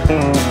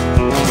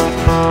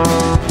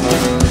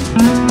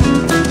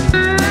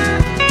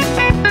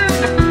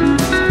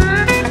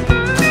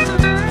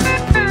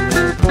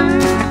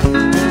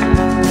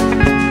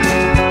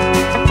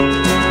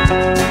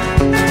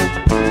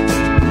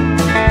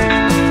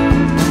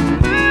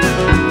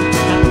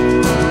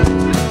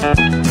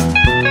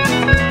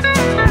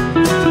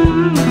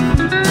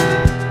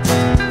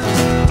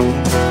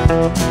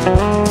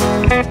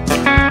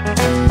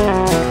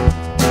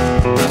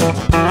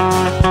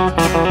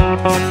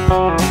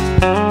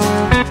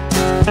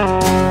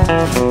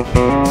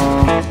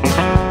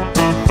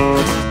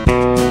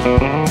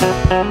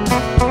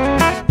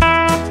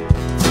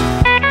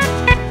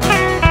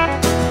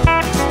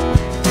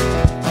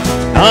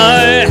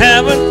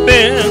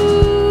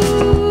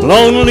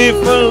 lonely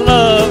for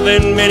love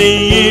in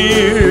many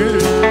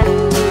years.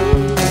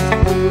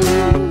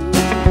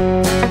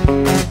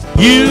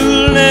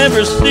 You'll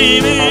never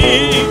see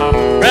me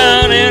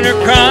drowning or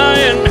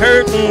crying,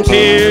 hurting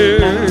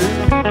tears.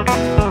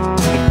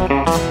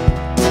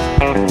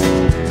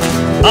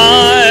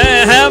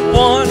 I have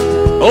won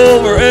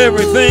over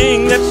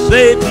everything that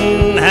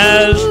Satan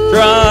has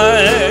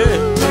tried.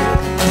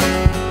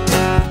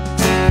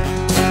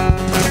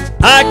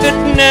 I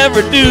could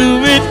never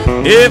do it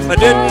if I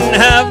didn't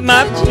have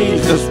my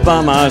Jesus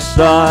by my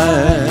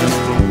side.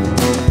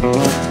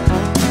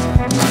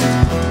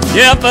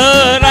 Yeah,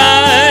 but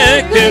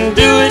I can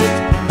do it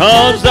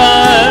 'cause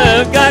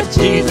I've got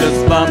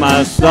Jesus by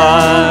my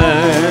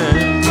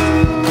side.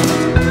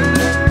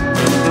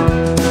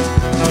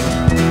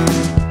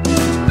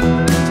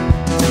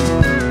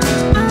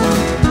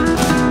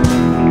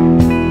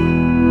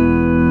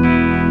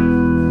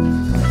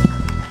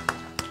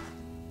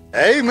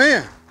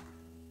 Amen.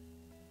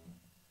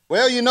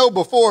 Well, you know,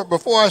 before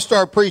I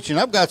start preaching,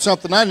 I've got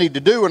something I need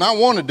to do, and I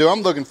want to do.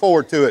 I'm looking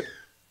forward to it.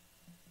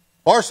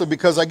 Partially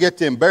because I get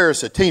to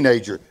embarrass a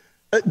teenager.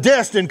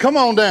 Destin, come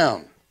on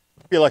down.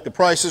 I feel like the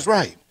price is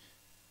right.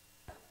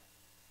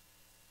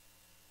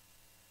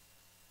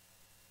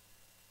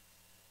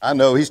 I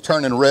know he's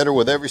turning redder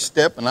with every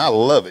step, and I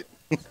love it.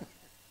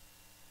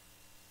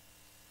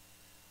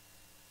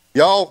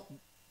 Y'all,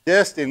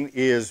 Destin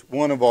is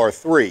one of our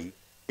three.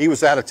 He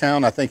was out of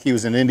town. I think he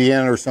was in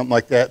Indiana or something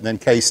like that, and then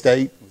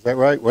K-State. Is that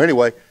right? Well,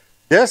 anyway,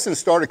 Destin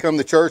started coming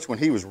to church when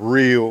he was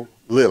real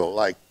little,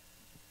 like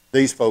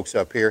these folks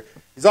up here.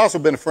 He's also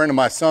been a friend of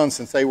my son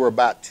since they were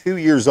about 2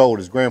 years old.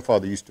 His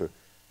grandfather used to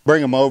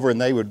bring them over,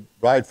 and they would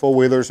ride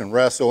four-wheelers and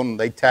wrestle, and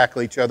they'd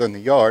tackle each other in the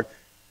yard.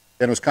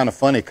 Then it was kind of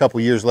funny a couple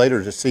years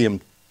later to see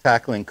him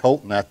tackling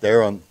Colton out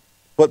there on the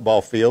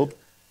football field.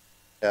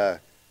 So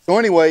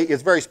anyway,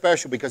 it's very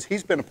special because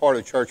he's been a part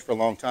of the church for a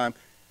long time.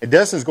 And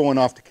Destin's going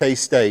off to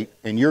K-State,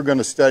 and you're going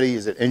to study,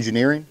 is it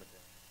engineering?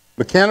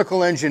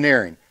 Mechanical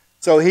engineering.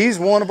 So he's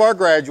one of our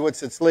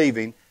graduates that's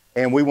leaving,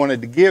 and we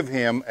wanted to give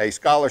him a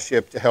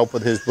scholarship to help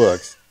with his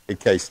books at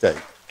K-State.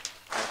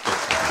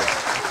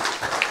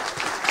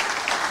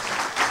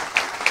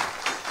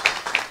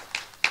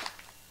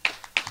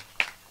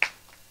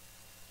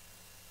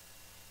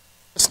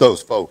 It's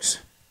those folks.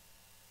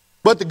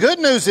 But the good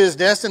news is,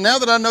 Destin, now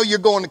that I know you're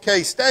going to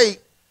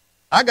K-State,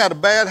 I got a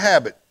bad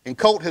habit. And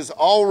Colt has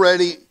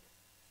already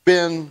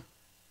been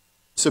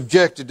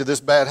subjected to this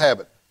bad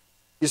habit.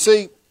 You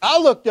see, I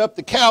looked up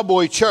the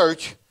Cowboy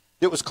Church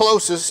that was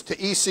closest to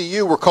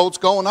ECU where Colt's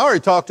going. I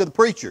already talked to the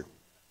preacher.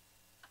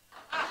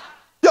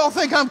 Y'all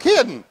think I'm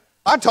kidding?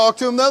 I talked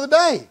to him the other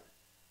day,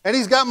 and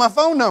he's got my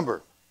phone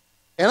number.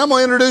 And I'm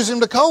going to introduce him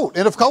to Colt.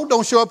 And if Colt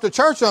don't show up to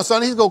church on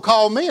Sunday, he's going to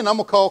call me, and I'm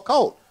going to call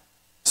Colt.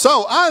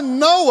 So I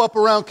know up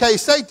around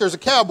K-State there's a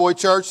Cowboy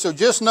Church, so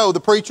just know the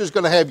preacher's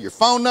going to have your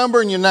phone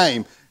number and your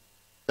name.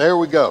 There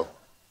we go.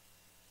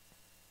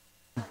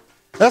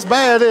 That's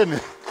bad, isn't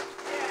it?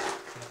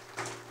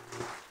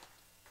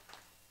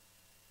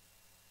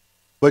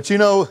 But you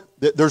know,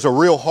 there's a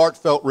real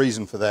heartfelt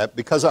reason for that,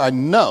 because I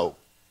know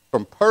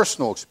from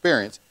personal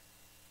experience,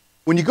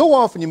 when you go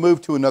off and you move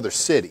to another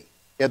city,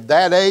 at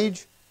that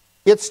age,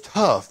 it's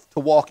tough to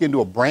walk into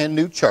a brand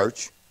new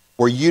church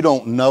where you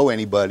don't know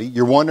anybody.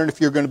 You're wondering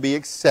if you're going to be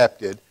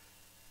accepted.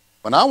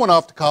 When I went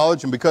off to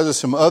college, and because of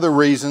some other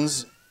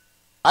reasons,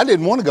 I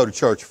didn't want to go to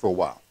church for a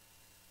while.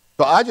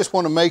 So I just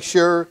want to make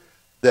sure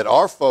that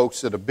our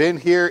folks that have been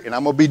here, and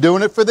I'm going to be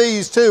doing it for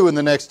these too in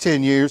the next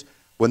 10 years,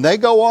 when they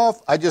go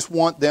off, I just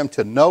want them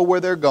to know where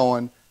they're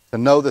going, to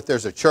know that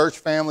there's a church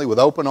family with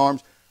open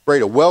arms,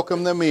 ready to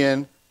welcome them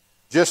in,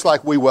 just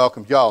like we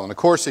welcomed y'all. And of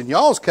course, in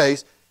y'all's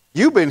case,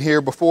 you've been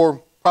here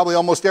before probably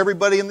almost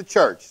everybody in the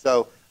church.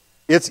 So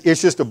it's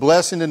just a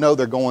blessing to know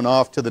they're going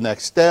off to the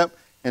next step,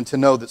 and to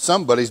know that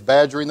somebody's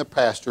badgering the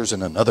pastors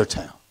in another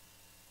town.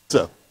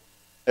 So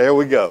there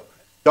we go.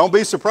 Don't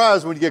be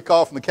surprised when you get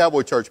called from the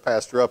Cowboy Church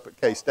pastor up at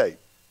K-State.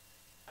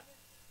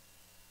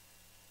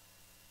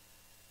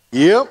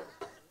 Yep.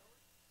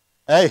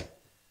 Hey,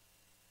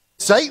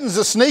 Satan's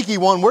a sneaky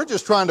one. We're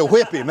just trying to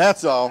whip him,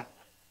 that's all.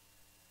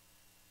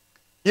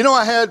 You know,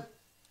 I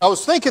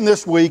was thinking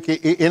this week,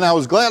 and I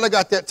was glad I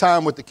got that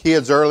time with the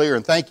kids earlier,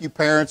 and thank you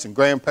parents and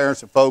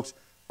grandparents and folks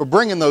for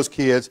bringing those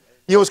kids.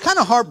 You know, it was kind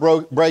of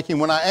heartbreaking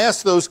when I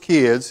asked those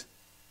kids,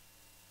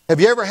 have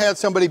you ever had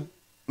somebody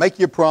make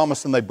you a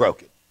promise and they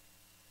broke it?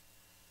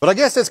 But I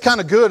guess that's kind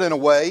of good in a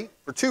way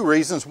for two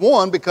reasons.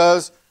 One,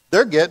 because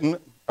they're getting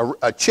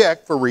a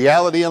check for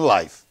reality in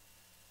life.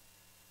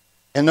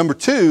 And number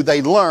two,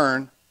 they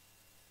learn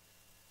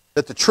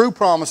that the true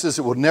promises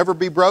that will never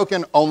be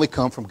broken only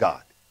come from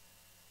God.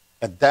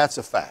 And that's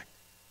a fact.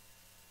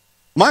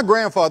 My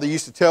grandfather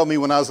used to tell me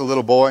when I was a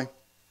little boy,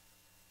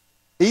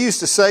 he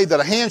used to say that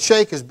a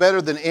handshake is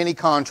better than any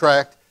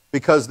contract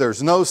because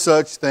there's no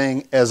such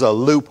thing as a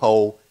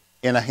loophole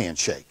in a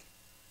handshake.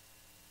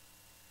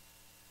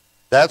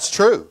 That's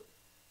true.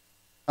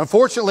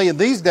 Unfortunately, in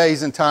these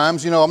days and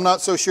times, you know, I'm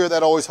not so sure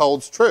that always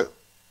holds true.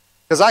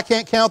 Because I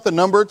can't count the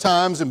number of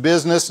times in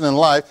business and in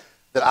life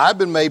that I've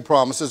been made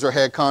promises or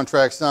had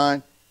contracts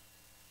signed,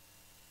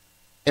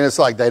 and it's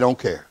like they don't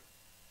care.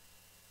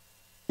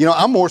 You know,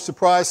 I'm more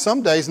surprised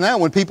some days now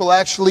when people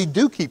actually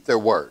do keep their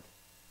word.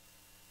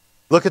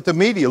 Look at the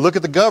media, look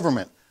at the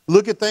government,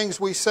 look at things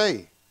we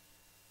say.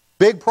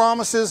 Big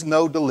promises,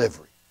 no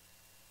delivery.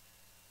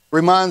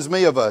 Reminds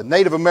me of a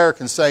Native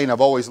American saying I've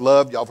always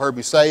loved. Y'all have heard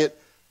me say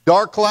it.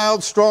 Dark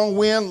clouds, strong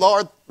wind,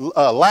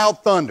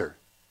 loud thunder,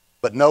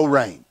 but no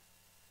rain.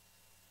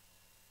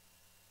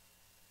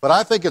 But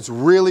I think it's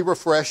really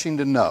refreshing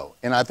to know,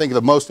 and I think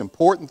the most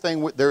important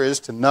thing there is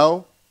to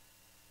know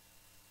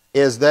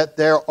is that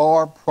there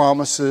are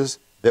promises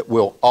that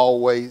will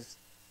always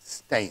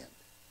stand.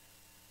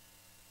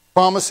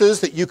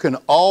 Promises that you can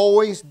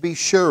always be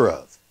sure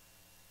of.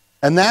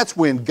 And that's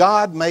when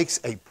God makes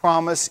a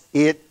promise,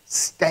 it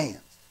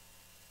stands.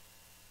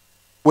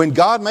 When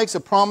God makes a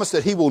promise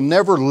that He will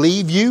never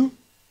leave you,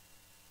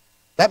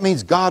 that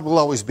means God will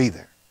always be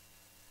there.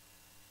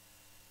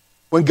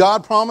 When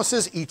God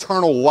promises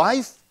eternal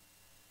life,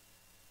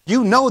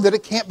 you know that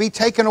it can't be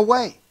taken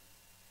away.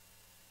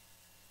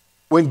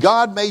 When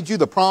God made you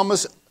the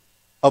promise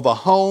of a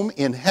home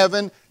in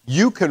heaven,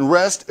 you can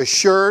rest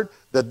assured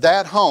that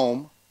that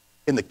home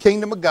in the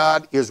kingdom of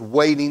God is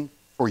waiting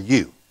for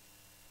you.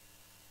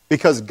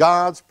 Because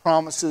God's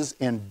promises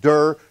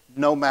endure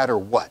no matter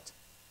what.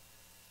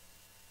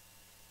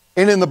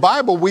 And in the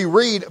Bible, we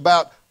read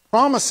about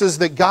promises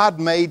that God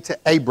made to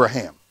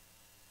Abraham.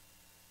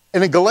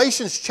 And in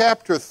Galatians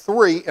chapter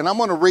 3, and I'm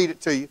going to read it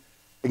to you.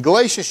 In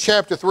Galatians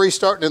chapter 3,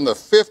 starting in the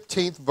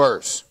 15th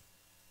verse,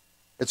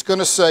 it's going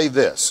to say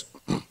this.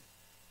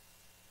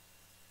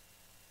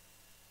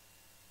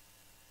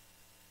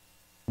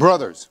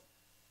 Brothers,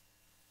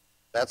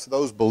 that's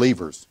those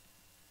believers.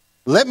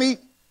 Let me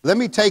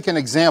take an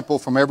example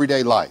from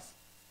everyday life.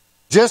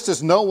 Just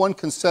as no one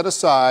can set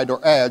aside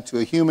or add to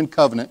a human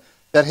covenant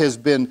that has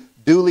been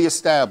duly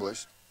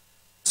established,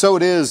 so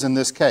it is in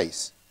this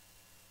case.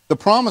 The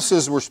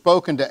promises were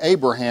spoken to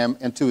Abraham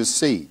and to his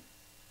seed.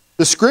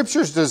 The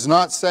Scriptures does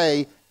not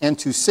say, and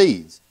to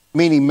seeds,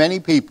 meaning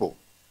many people,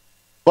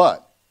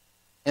 but,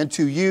 and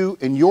to you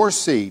and your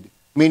seed,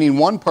 meaning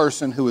one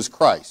person who is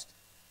Christ.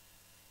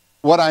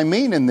 What I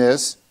mean in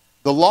this,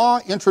 the law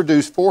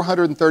introduced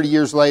 430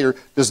 years later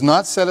does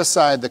not set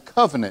aside the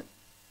covenant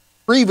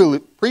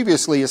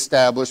previously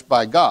established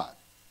by God,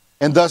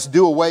 and thus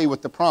do away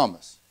with the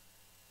promise.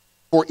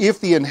 For if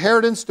the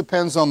inheritance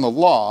depends on the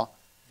law,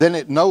 then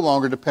it no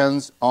longer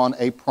depends on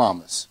a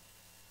promise.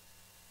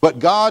 But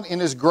God in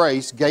His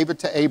grace gave it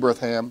to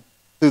Abraham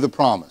through the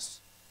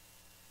promise.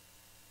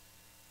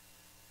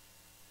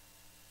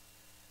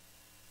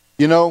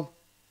 You know,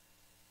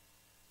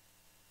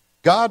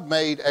 God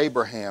made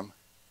Abraham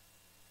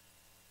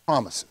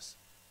promises.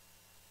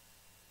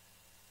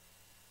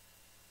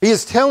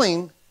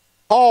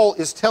 Paul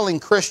is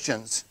telling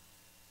Christians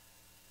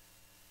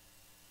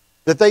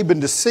that they've been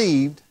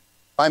deceived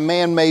by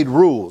man-made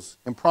rules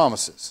and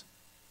promises.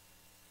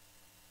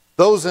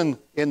 Those in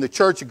the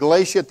church of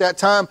Galatia at that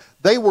time,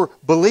 they were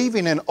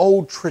believing in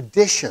old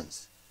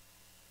traditions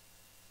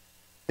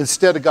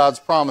instead of God's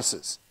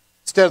promises,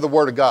 instead of the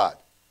Word of God.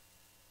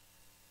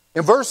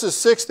 In verses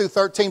 6 through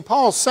 13,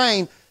 Paul's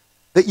saying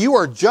that you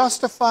are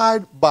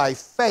justified by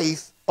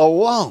faith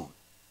alone,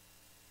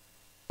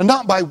 and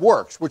not by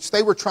works, which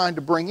they were trying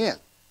to bring in.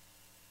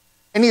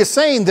 And he is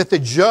saying that the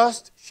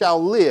just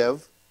shall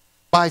live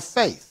by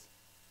faith.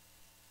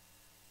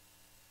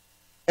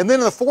 And then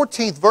in the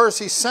 14th verse,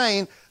 he's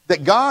saying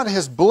that God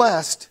has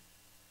blessed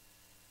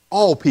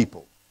all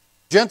people,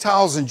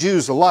 Gentiles and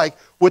Jews alike,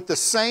 with the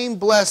same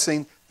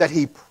blessing that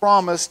He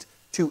promised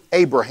to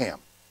Abraham.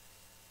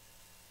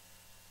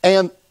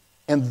 And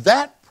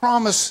that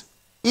promise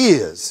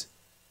is,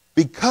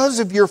 because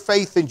of your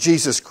faith in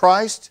Jesus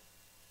Christ,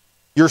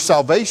 your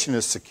salvation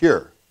is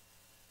secure.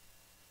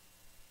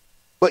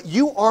 But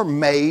you are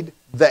made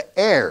the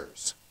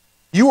heirs.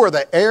 You are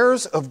the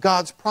heirs of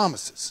God's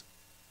promises.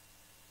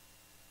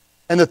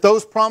 And that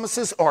those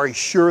promises are a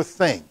sure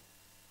thing.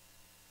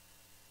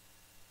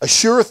 A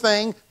sure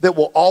thing that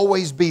will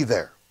always be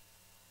there.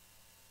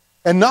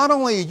 And not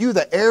only are you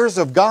the heirs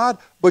of God,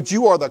 but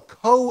you are the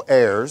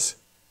co-heirs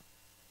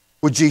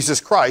with Jesus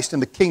Christ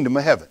in the kingdom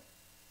of heaven.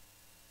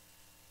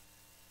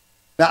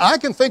 Now, I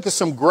can think of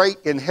some great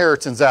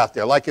inheritance out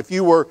there. Like if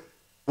you were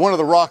one of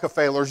the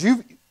Rockefellers,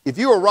 if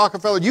you were a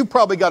Rockefeller, you've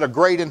probably got a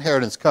great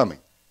inheritance coming.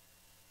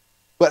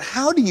 But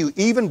how do you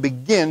even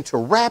begin to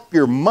wrap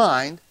your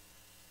mind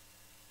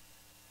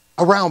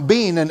around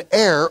being an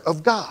heir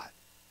of God?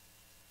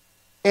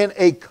 And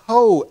a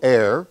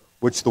co-heir,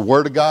 which the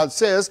Word of God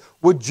says,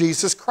 with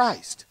Jesus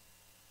Christ.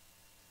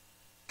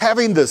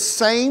 Having the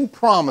same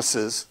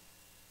promises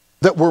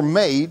that were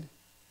made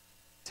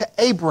to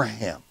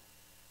Abraham.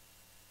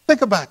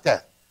 Think about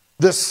that.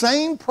 The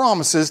same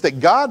promises that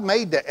God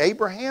made to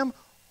Abraham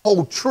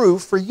hold true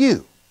for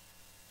you.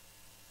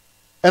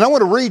 And I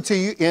want to read to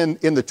you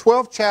in the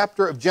 12th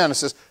chapter of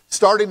Genesis,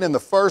 starting in the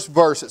first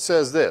verse, it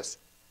says this.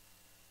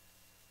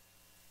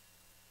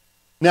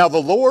 Now the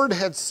Lord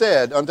had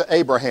said unto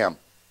Abraham,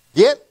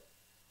 Get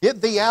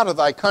thee out of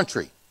thy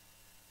country,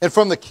 and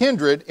from the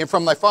kindred, and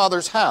from thy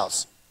father's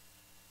house,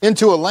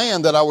 into a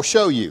land that I will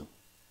show you.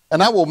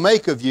 And I will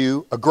make of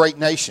you a great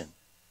nation,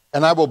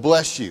 and I will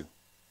bless you,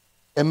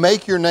 and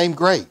make your name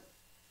great,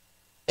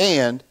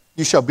 and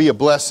you shall be a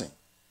blessing.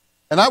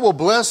 And I will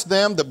bless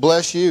them that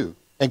bless you,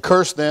 and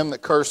curse them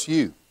that curse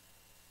you.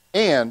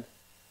 And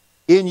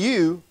in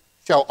you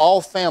shall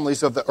all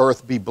families of the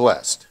earth be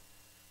blessed.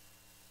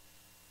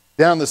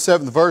 Down in the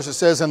 7th verse it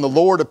says, And the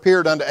Lord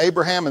appeared unto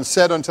Abraham and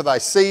said unto thy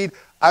seed,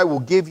 I will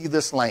give you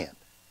this land.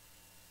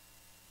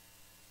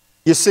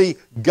 You see,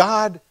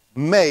 God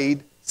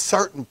made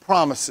certain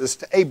promises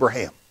to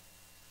Abraham.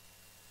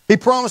 He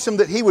promised him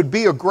that he would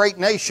be a great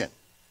nation,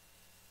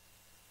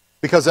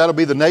 because that'll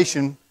be the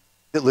nation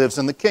that lives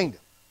in the kingdom.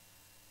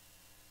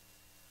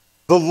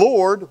 The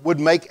Lord would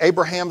make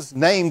Abraham's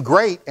name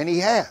great, and he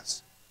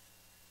has.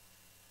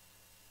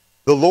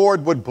 The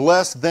Lord would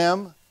bless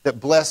them that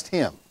blessed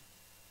him.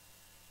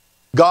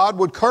 God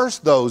would curse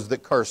those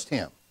that cursed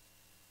him.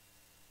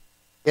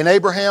 In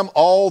Abraham,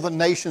 all the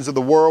nations of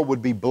the world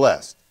would be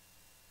blessed.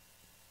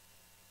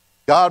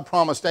 God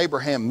promised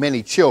Abraham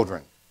many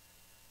children.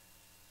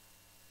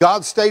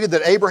 God stated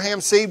that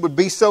Abraham's seed would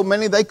be so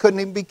many they couldn't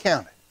even be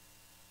counted.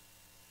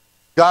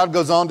 God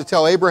goes on to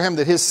tell Abraham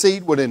that his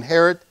seed would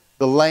inherit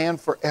the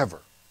land forever.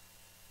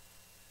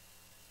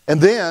 And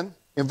then,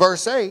 in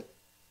verse 8,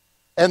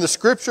 And the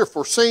scripture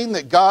foreseeing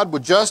that God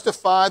would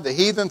justify the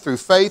heathen through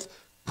faith,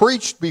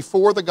 preached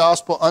before the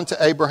gospel unto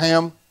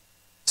Abraham,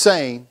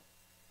 saying,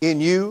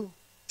 In you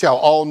shall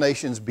all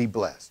nations be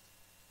blessed.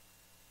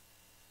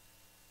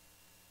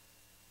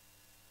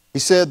 He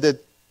said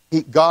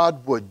that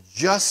God would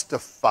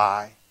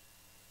justify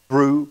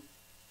through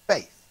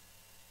faith.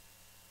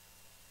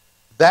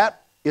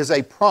 That is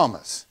a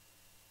promise.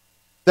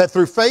 That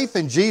through faith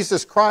in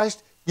Jesus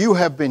Christ, you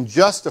have been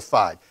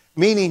justified,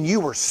 meaning you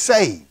were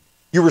saved.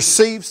 You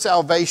received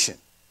salvation,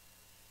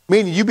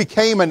 meaning you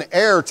became an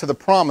heir to the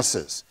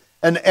promises,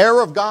 an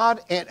heir of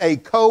God and a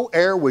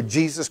co-heir with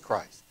Jesus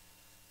Christ.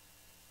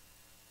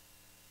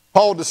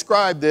 Paul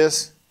described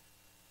this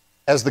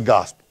as the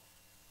gospel.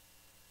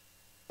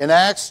 In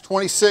Acts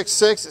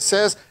 26:6 it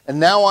says, And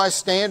now I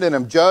stand and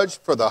am judged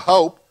for the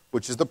hope,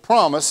 which is the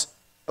promise,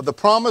 of the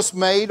promise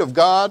made of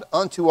God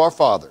unto our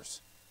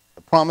fathers.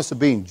 The promise of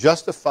being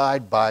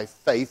justified by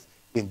faith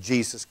in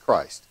Jesus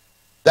Christ.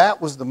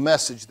 That was the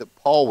message that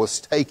Paul was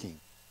taking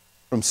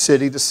from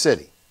city to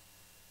city.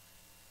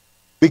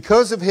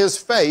 Because of his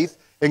faith,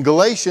 in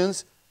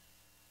Galatians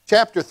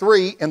chapter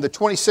 3 and the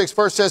 26th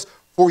verse says,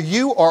 For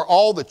you are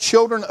all the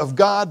children of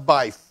God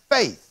by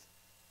faith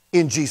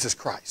in Jesus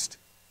Christ.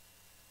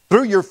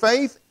 Through your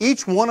faith,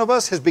 each one of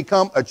us has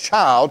become a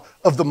child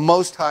of the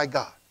Most High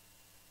God,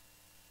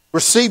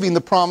 receiving the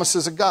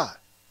promises of God.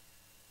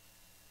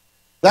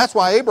 That's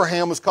why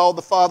Abraham was called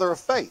the father of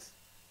faith,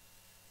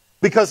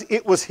 because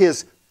it was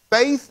his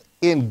faith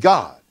in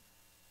God,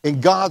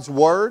 in God's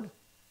word,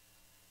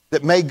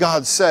 that made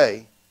God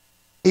say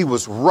he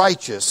was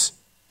righteous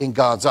in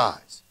God's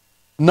eyes.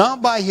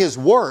 Not by his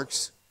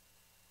works,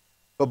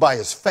 but by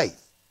his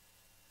faith.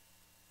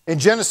 In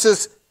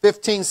Genesis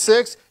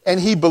 15:6, And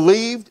he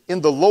believed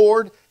in the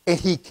Lord, and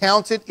he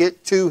counted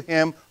it to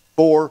him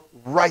for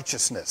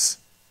righteousness.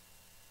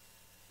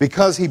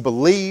 Because he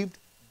believed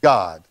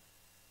God,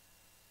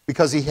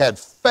 because he had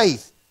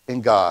faith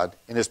in God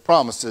and his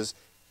promises,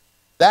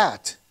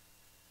 that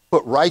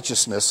put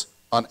righteousness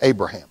on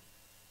Abraham.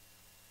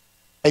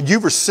 And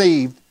you've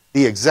received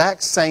the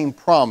exact same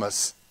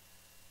promise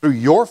through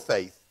your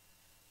faith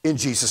in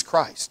Jesus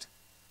Christ.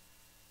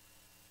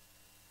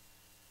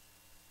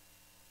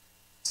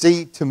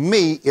 See, to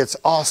me, it's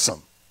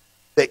awesome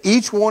that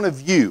each one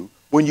of you,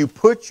 when you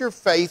put your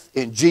faith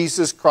in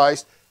Jesus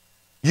Christ,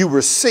 you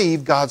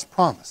receive God's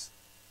promise.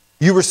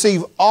 You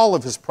receive all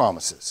of his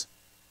promises.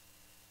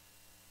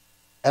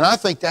 And I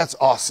think that's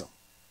awesome.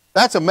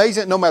 That's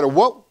amazing. No matter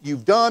what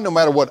you've done, no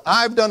matter what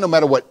I've done, no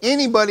matter what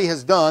anybody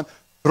has done,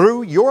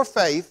 through your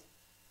faith,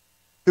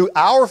 through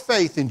our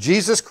faith in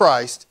Jesus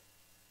Christ,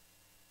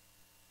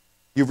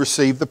 you've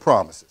received the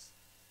promises.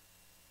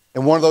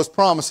 And one of those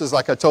promises,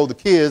 like I told the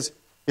kids,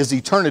 is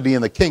eternity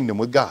in the kingdom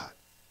with God,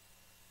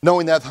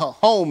 knowing that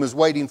home is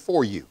waiting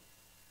for you.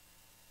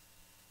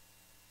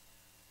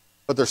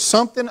 But there's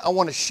something I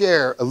want to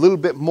share a little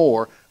bit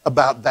more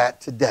about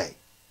that today.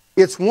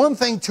 It's one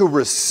thing to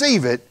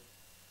receive it,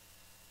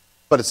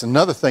 but it's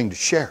another thing to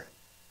share it.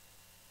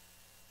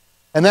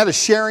 And that is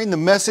sharing the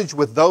message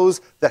with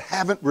those that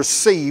haven't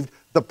received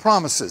the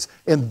promises.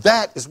 And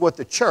that is what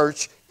the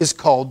church is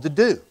called to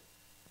do.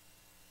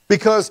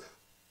 Because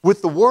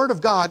with the Word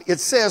of God, it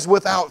says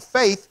without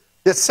faith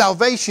that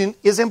salvation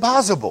is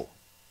impossible.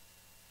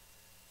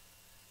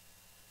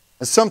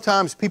 And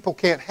sometimes people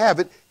can't have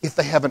it if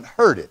they haven't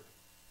heard it.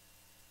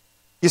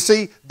 You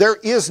see, there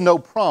is no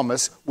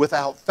promise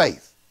without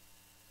faith.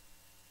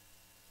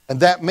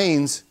 And that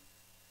means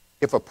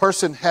if a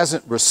person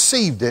hasn't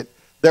received it,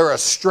 they're a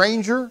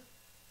stranger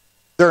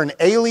They're an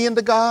alien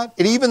to God.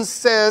 It even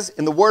says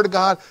in the Word of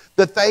God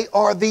that they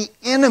are the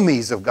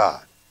enemies of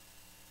God.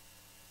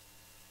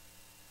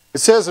 It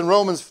says in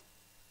Romans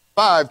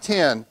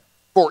 5:10,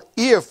 for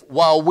if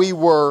while we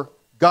were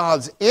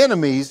God's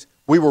enemies,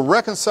 we were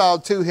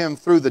reconciled to him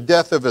through the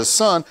death of his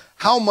Son,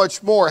 how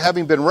much more,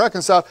 having been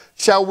reconciled,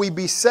 shall we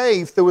be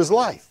saved through his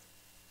life?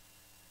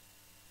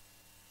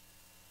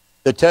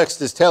 The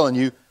text is telling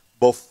you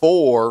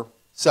before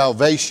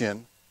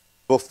salvation,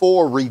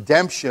 before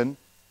redemption,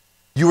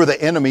 you were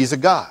the enemies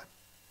of God.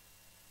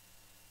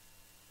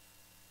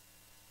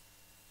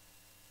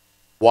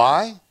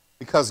 Why?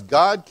 Because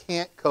God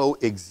can't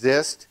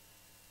coexist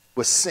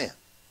with sin.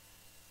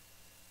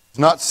 There's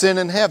not sin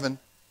in heaven.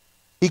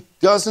 He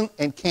doesn't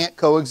and can't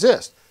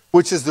coexist,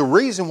 which is the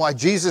reason why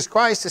Jesus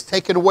Christ has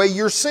taken away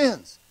your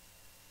sins.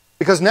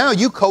 Because now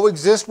you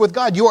coexist with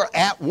God. You are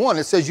at one.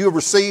 It says you have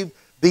received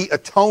the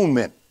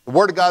atonement. The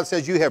Word of God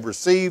says you have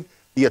received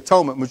the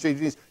atonement, which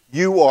means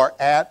you are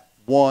at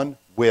one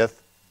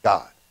with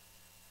God.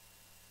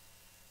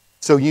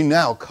 So you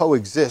now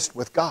coexist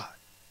with God.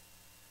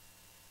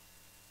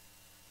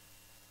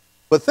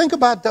 But think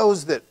about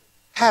those that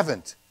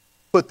haven't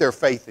put their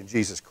faith in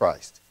Jesus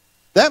Christ.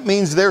 That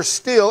means they're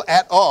still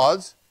at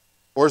odds,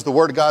 or as the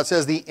Word of God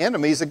says, the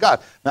enemies of God.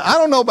 Now, I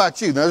don't know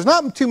about you. There's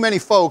not too many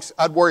folks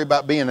I'd worry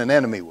about being an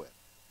enemy with.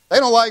 They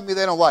don't like me,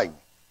 they don't like me.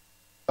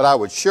 But I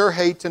would sure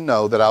hate to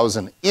know that I was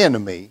an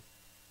enemy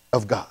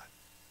of God,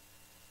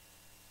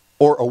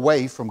 or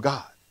away from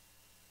God,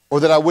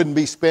 or that I wouldn't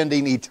be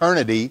spending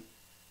eternity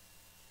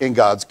in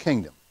God's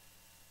kingdom.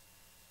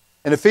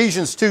 In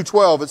Ephesians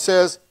 2:12 it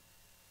says,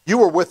 you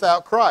were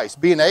without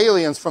Christ, being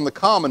aliens from the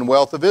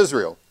commonwealth of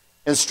Israel,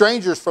 and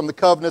strangers from the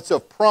covenants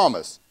of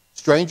promise.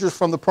 Strangers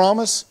from the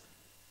promise?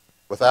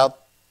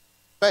 Without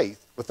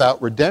faith,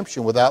 without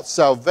redemption, without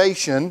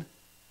salvation,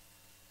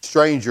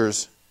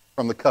 strangers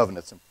from the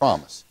covenants and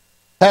promise.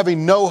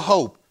 Having no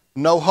hope.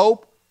 No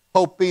hope,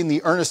 hope being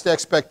the earnest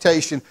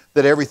expectation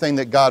that everything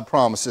that God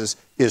promises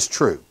is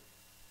true.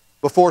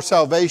 Before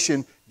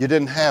salvation, you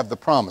didn't have the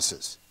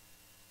promises,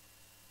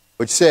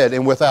 which said,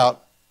 and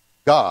without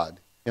God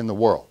in the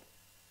world.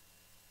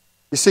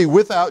 You see,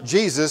 without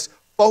Jesus,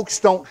 folks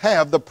don't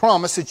have the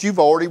promise that you've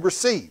already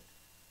received.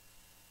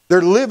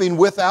 They're living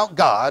without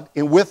God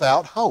and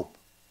without hope.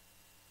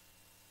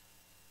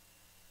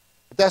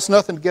 But that's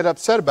nothing to get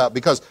upset about,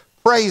 because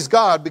praise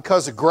God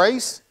because of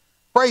grace.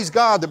 Praise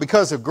God that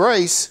because of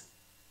grace,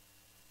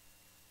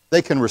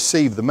 they can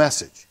receive the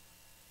message.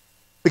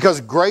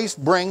 Because grace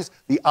brings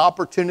the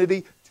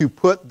opportunity to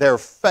put their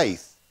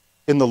faith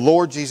in the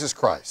Lord Jesus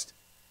Christ.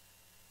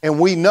 And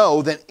we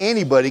know that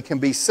anybody can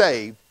be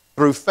saved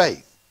through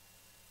faith.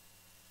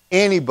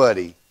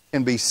 Anybody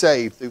can be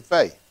saved through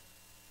faith.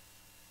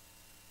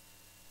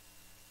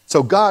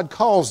 So God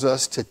calls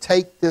us to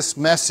take this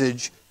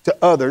message to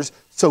others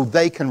so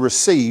they can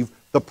receive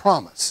the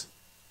promise.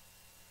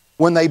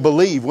 When they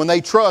believe, when they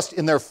trust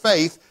in their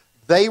faith,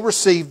 they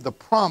receive the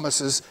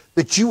promises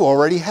that you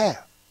already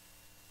have.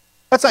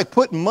 That's like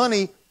putting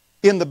money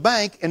in the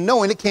bank and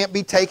knowing it can't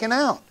be taken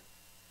out.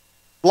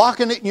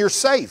 Locking it in your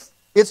safe.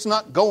 It's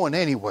not going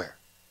anywhere.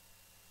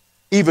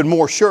 Even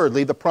more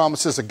assuredly, the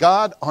promises of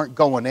God aren't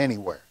going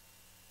anywhere.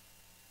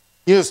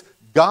 You know,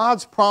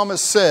 God's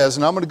promise says,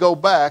 and I'm going to go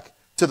back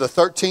to the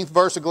 13th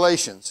verse of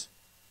Galatians,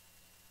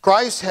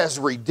 Christ has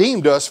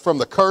redeemed us from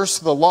the curse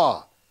of the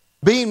law,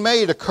 being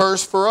made a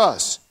curse for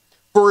us.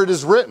 For it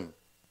is written,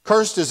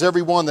 cursed is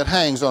everyone that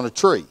hangs on a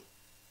tree,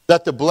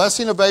 that the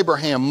blessing of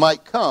Abraham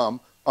might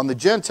come on the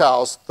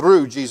Gentiles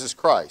through Jesus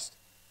Christ,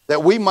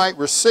 that we might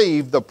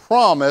receive the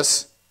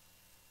promise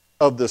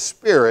of the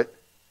Spirit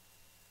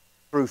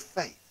through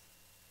faith.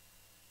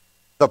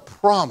 The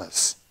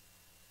promise.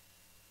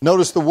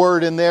 Notice the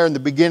word in there in the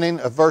beginning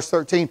of verse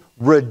 13,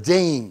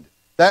 redeemed.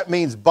 That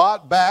means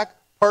bought back,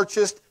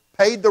 purchased,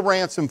 paid the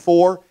ransom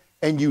for,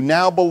 and you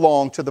now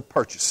belong to the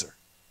purchaser,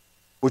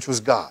 which was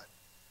God.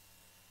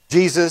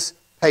 Jesus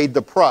paid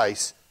the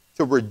price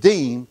to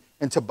redeem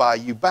and to buy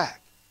you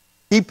back.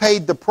 He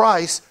paid the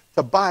price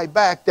to buy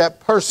back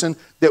that person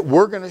that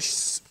we're going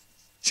to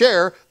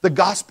share the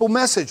gospel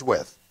message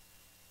with.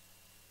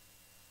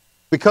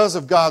 Because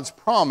of God's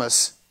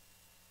promise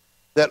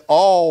that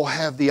all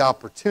have the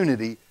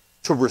opportunity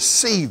to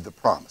receive the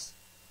promise,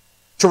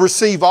 to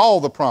receive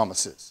all the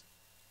promises.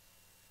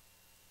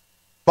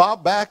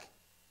 Bought back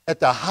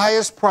at the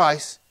highest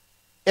price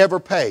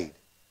ever paid.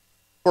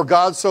 For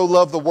God so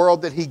loved the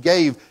world that he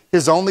gave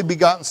his only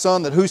begotten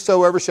Son, that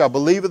whosoever shall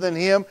believe in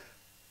him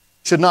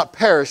should not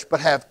perish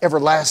but have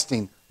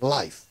everlasting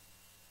life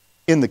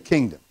in the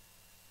kingdom.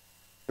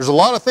 There's a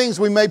lot of things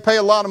we may pay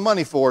a lot of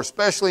money for,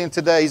 especially in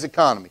today's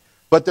economy.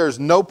 But there's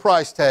no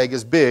price tag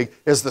as big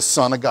as the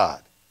Son of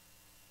God.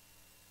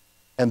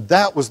 And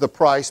that was the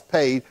price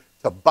paid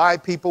to buy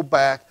people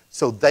back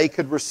so they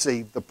could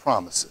receive the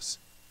promises.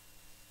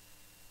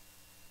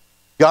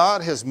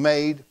 God has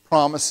made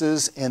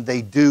promises and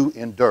they do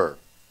endure.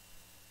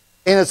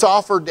 And it's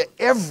offered to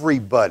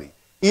everybody.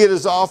 It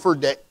is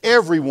offered to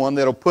everyone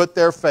that will put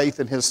their faith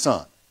in his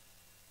Son.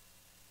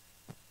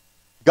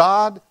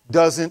 God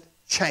doesn't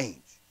change.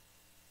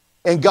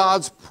 And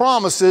God's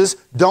promises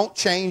don't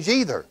change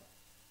either.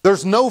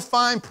 There's no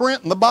fine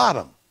print in the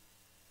bottom.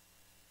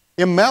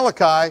 In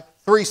Malachi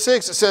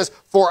 3:6 it says,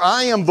 "For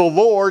I am the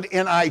Lord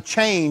and I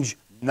change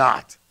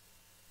not."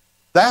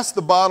 That's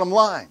the bottom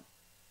line.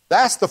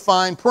 That's the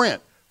fine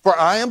print. For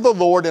I am the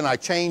Lord and I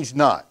change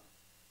not.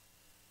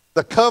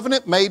 The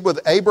covenant made with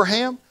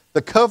Abraham,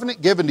 the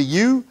covenant given to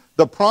you,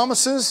 the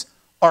promises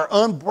are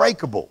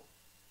unbreakable.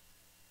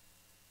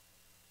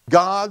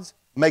 God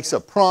makes a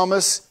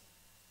promise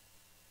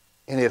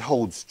and it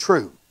holds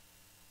true.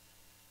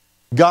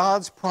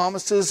 God's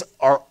promises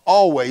are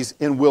always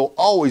and will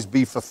always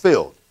be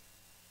fulfilled.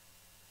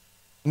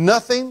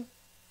 Nothing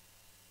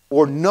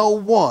or no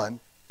one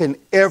can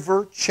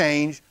ever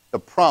change the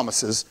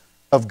promises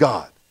of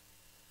God,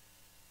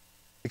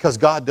 because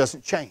God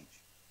doesn't change.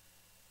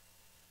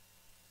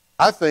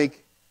 I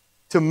think,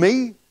 to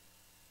me,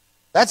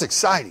 that's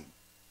exciting,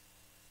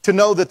 to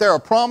know that there are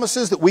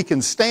promises that we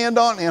can stand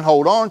on and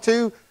hold on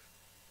to,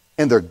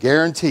 and they're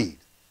guaranteed.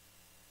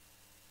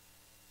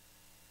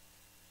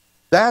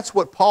 That's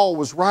what Paul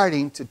was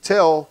writing to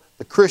tell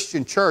the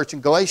Christian church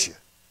in Galatia,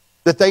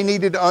 that they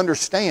needed to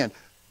understand.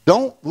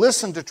 Don't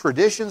listen to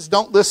traditions.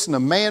 Don't listen to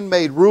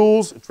man-made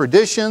rules,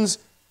 traditions.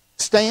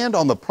 Stand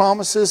on the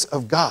promises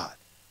of God.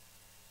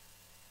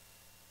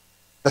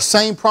 The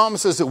same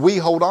promises that we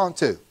hold on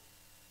to.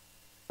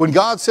 When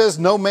God says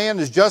no man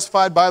is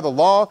justified by the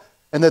law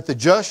and that the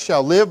just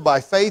shall live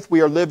by faith,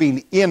 we are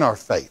living in our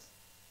faith.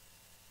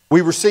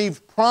 We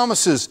receive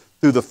promises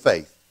through the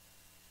faith.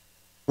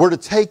 We're to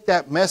take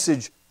that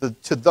message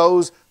to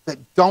those that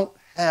don't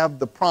have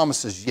the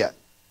promises yet.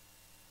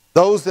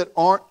 Those that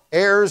aren't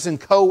heirs and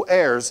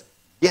co-heirs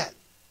yet.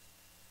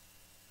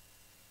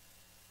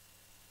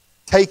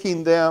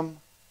 Taking them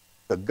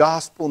the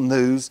gospel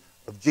news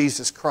of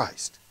Jesus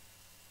Christ.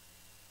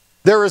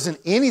 There isn't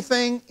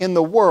anything in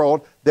the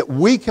world that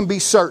we can be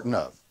certain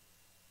of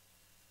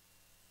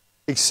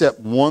except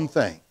one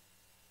thing: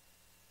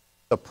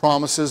 the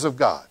promises of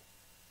God.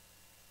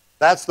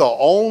 That's the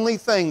only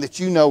thing that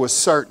you know is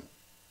certain.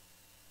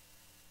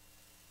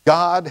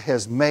 God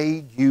has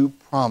made you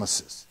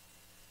promises.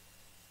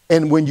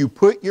 And when you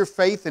put your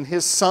faith in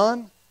His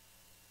Son,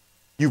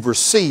 you've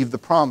received the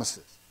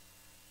promises.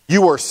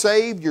 You are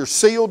saved, you're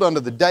sealed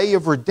unto the day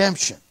of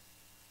redemption,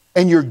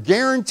 and you're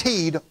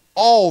guaranteed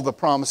all the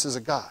promises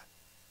of God.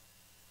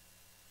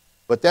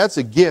 But that's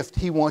a gift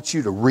He wants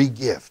you to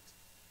re-gift.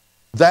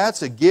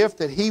 That's a gift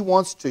that He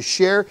wants to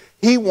share.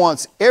 He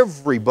wants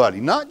everybody,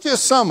 not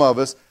just some of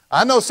us.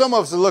 I know some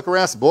of us will look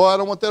around and say, boy, I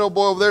don't want that old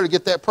boy over there to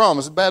get that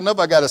promise. It's bad enough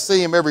I got to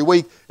see him every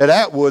week at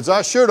Atwoods.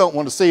 I sure don't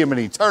want to see him in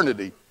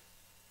eternity.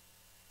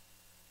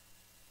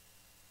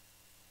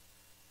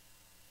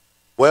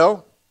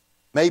 Well,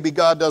 maybe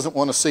God doesn't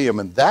want to see him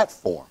in that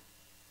form.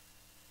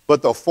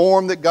 But the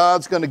form that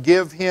God's going to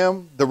give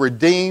him, the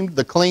redeemed,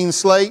 the clean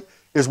slate,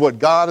 is what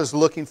God is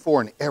looking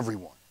for in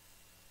everyone.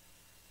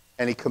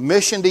 And He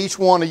commissioned each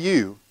one of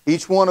you,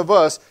 each one of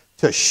us,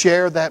 to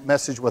share that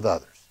message with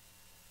others.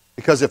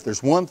 Because if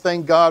there's one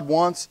thing God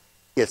wants,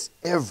 it's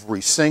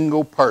every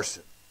single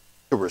person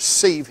to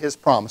receive His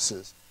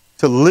promises,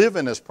 to live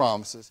in His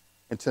promises,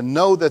 and to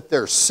know that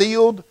they're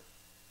sealed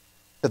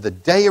to the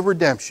day of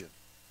redemption,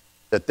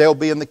 that they'll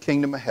be in the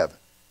kingdom of heaven.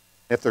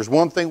 If there's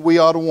one thing we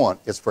ought to want,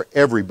 it's for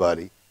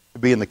everybody to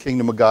be in the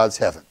kingdom of God's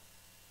heaven.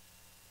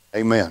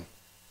 Amen.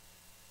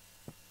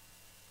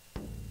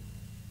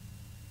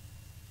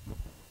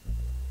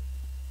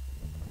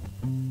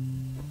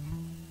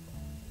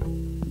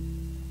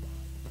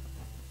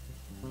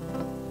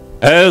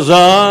 As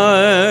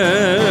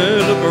I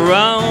look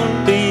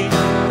around me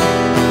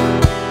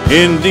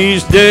in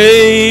these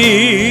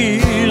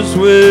days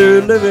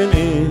we're living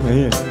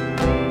in,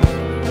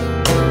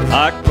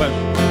 I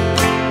question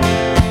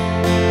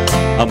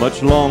how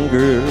much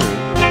longer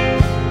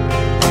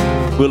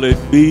will it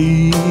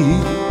be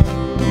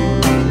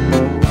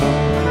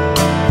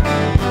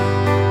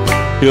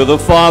till the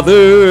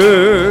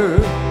Father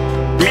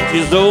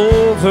reaches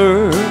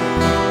over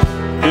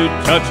to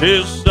touch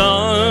His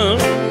Son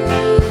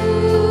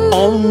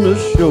on the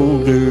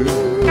shoulder.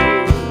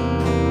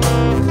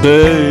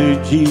 Say,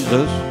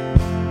 Jesus,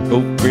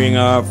 go bring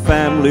our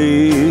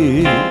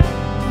family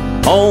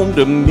home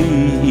to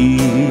me.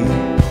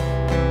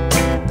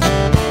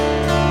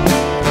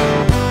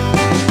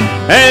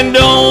 And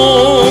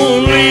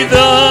only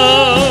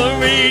the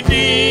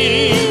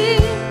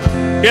redeemed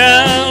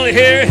shall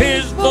hear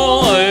His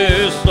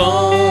voice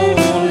on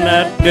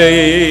that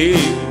day.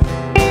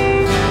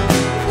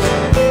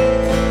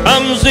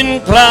 Comes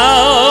in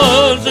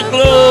clouds of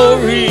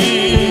glory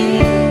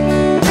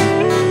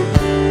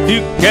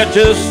to catch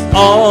us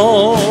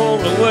all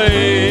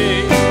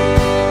away.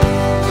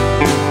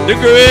 The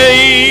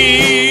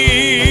graves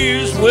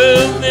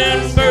will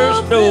then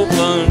burst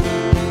open,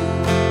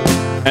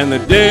 and the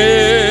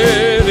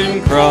dead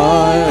in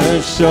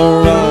Christ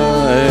shall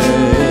rise,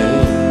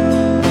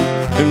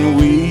 and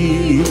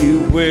we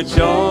which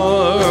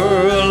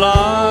are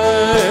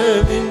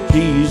alive in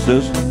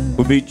Jesus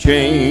will be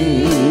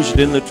changed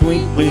in the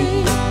twinkling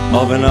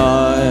of an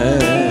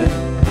eye.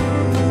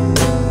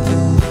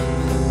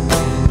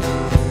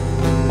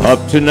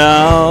 Up to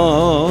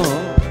now,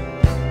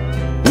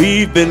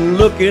 we've been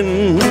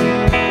looking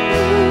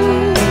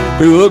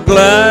through a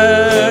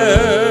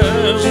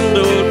glass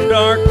so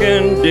dark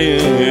and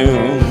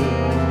dim.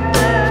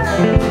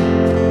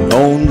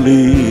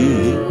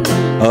 Only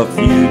a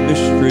few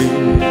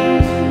mysteries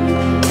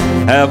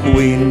have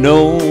we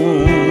known,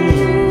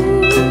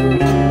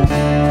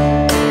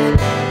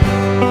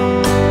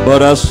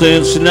 but I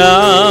sense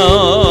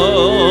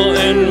now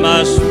in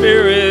my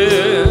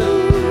spirit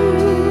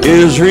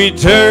is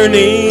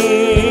returning,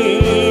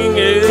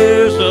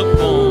 is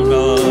upon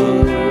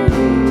us,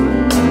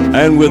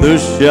 and with a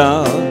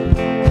shout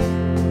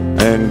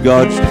and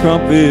God's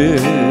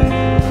trumpet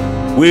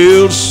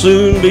will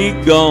soon be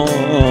gone.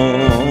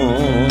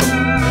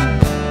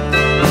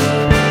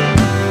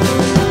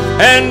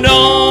 And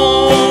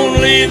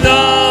only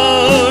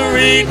the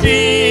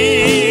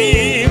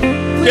redeemed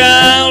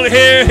shall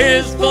hear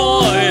his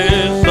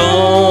voice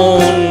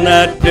on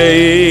that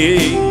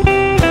day,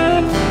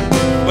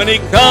 when he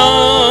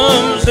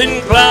comes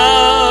in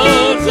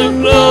clouds of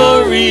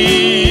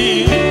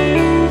glory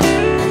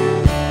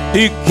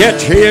to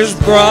catch his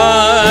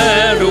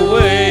bride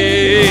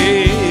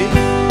away.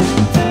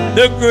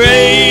 The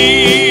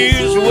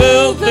graves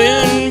will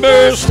then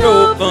burst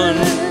open,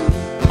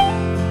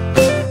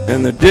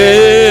 and the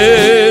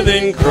dead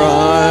in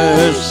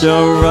Christ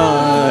shall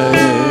rise,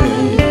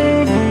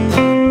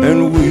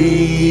 and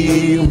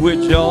we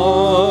which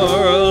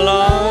are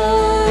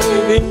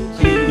alive in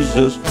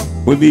Jesus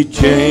will be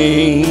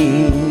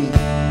changed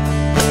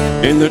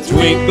in the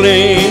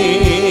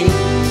twinkling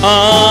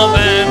of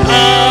an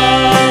eye.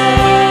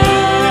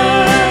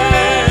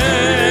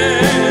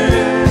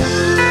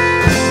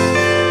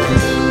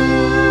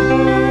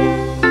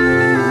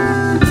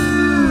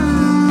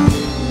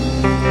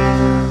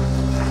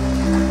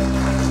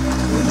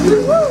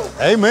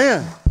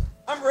 Amen.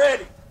 I'm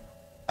ready.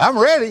 I'm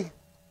ready.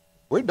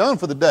 We're done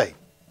for the day.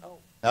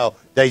 No,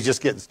 day's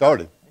just getting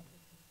started.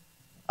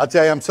 I'll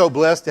tell you, I'm so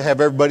blessed to have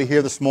everybody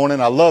here this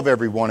morning. I love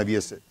every one of you.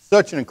 It's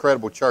such an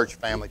incredible church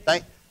family.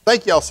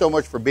 Thank you all so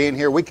much for being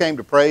here. We came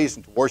to praise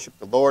and to worship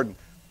the Lord. And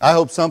I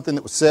hope something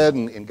that was said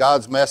in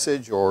God's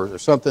message, or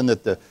something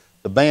that the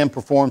band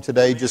performed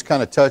today just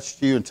kind of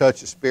touched you and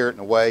touched your spirit in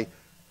a way.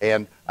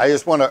 And I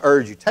just want to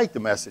urge you, take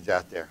the message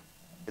out there.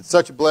 It's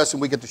such a blessing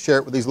we get to share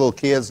it with these little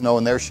kids,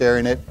 knowing they're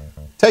sharing it.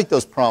 Take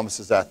those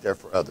promises out there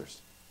for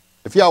others.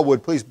 If y'all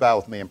would, please bow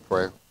with me in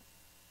prayer.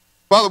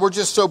 Father, we're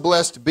just so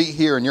blessed to be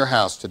here in your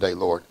house today,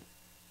 Lord.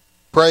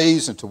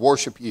 Praise and to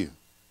worship you.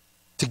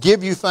 To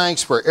give you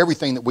thanks for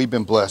everything that we've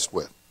been blessed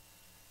with.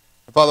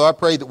 And Father, I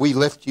pray that we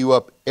lift you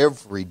up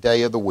every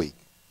day of the week.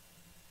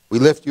 We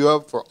lift you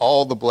up for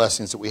all the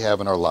blessings that we have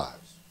in our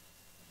lives.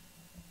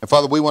 And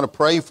Father, we want to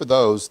pray for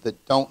those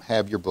that don't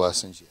have your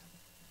blessings yet.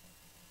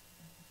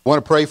 We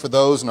want to pray for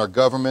those in our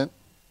government,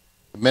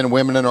 the men and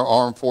women in our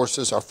armed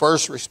forces, our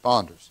first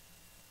responders,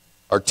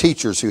 our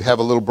teachers who have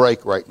a little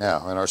break right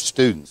now, and our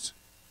students.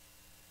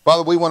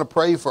 Father, we want to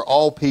pray for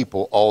all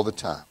people all the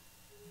time,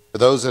 for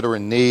those that are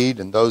in need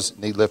and those that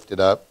need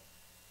lifted up.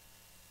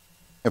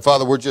 And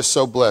Father, we're just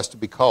so blessed to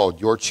be called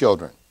your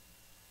children.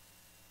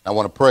 I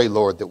want to pray,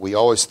 Lord, that we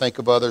always think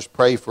of others,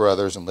 pray for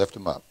others, and lift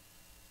them up.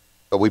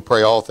 But we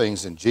pray all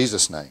things in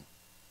Jesus' name.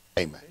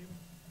 Amen.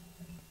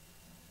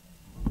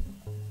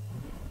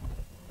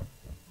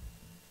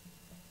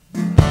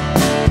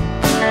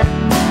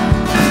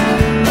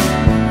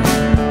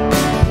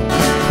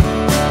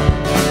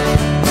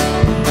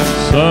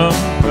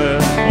 Somewhere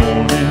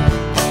morning,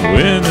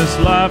 when this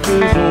life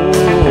is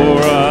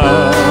o'er,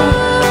 I'll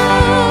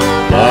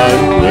fly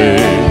away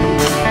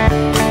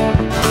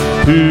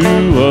to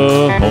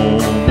a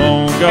home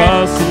on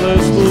God's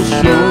celestial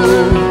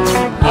shore.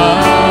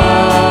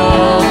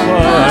 I'll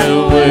fly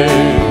away.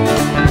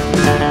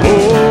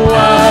 Oh,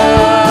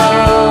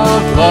 I'll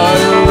fly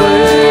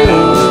away, oh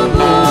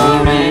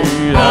glory.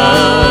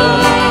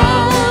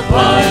 I'll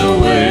fly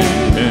away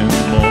in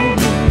the morning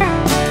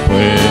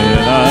when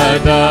I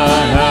die.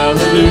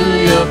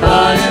 Hallelujah,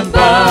 by and by,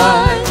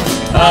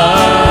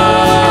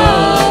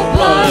 I'll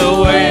fly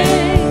away.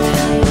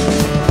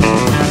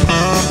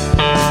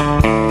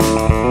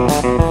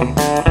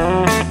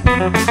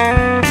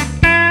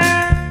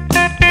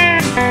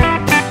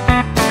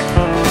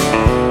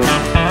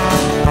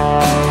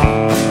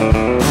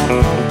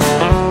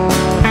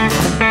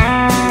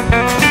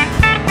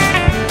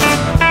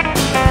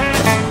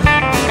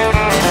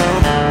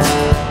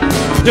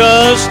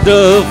 Just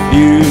a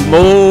few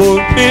more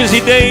busy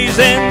days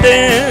and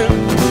then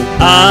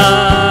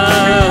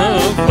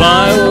I'll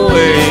fly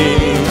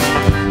away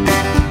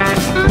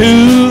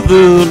to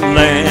the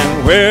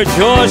land where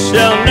joy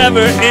shall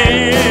never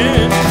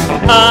end.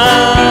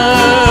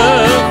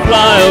 I'll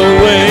fly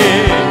away.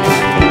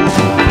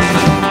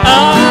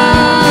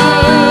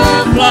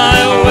 I'll fly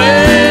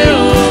away,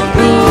 oh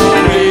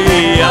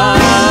glory.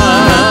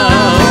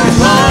 I'll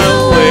fly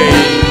away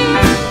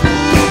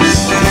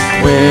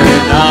when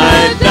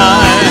I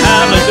die.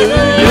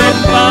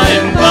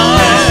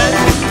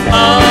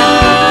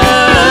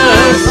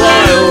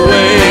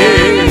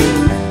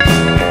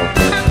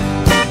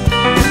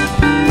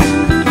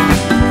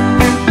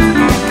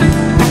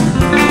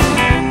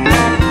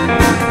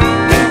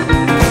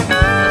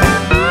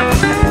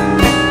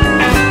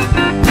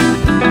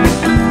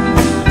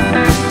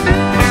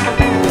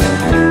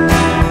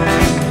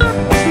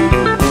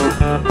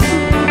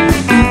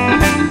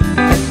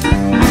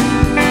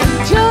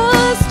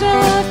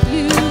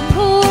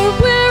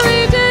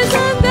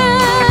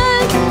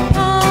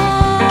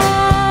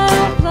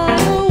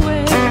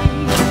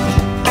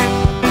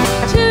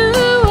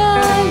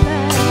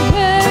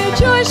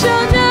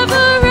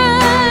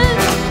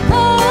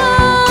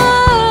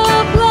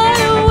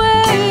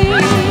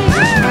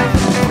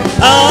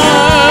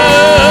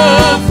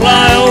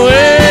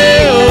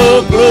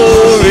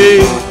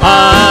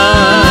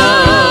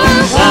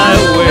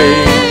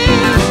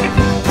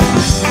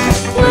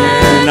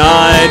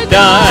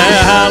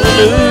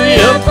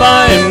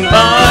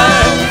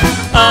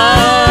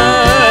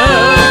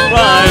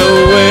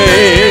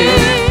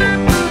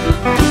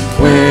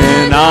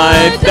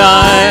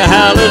 die,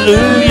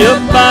 hallelujah,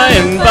 by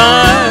and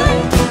by,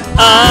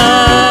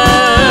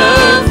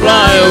 I'll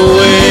fly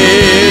away.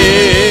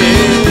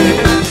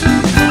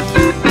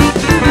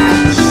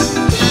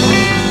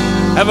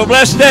 Have a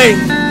blessed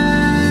day.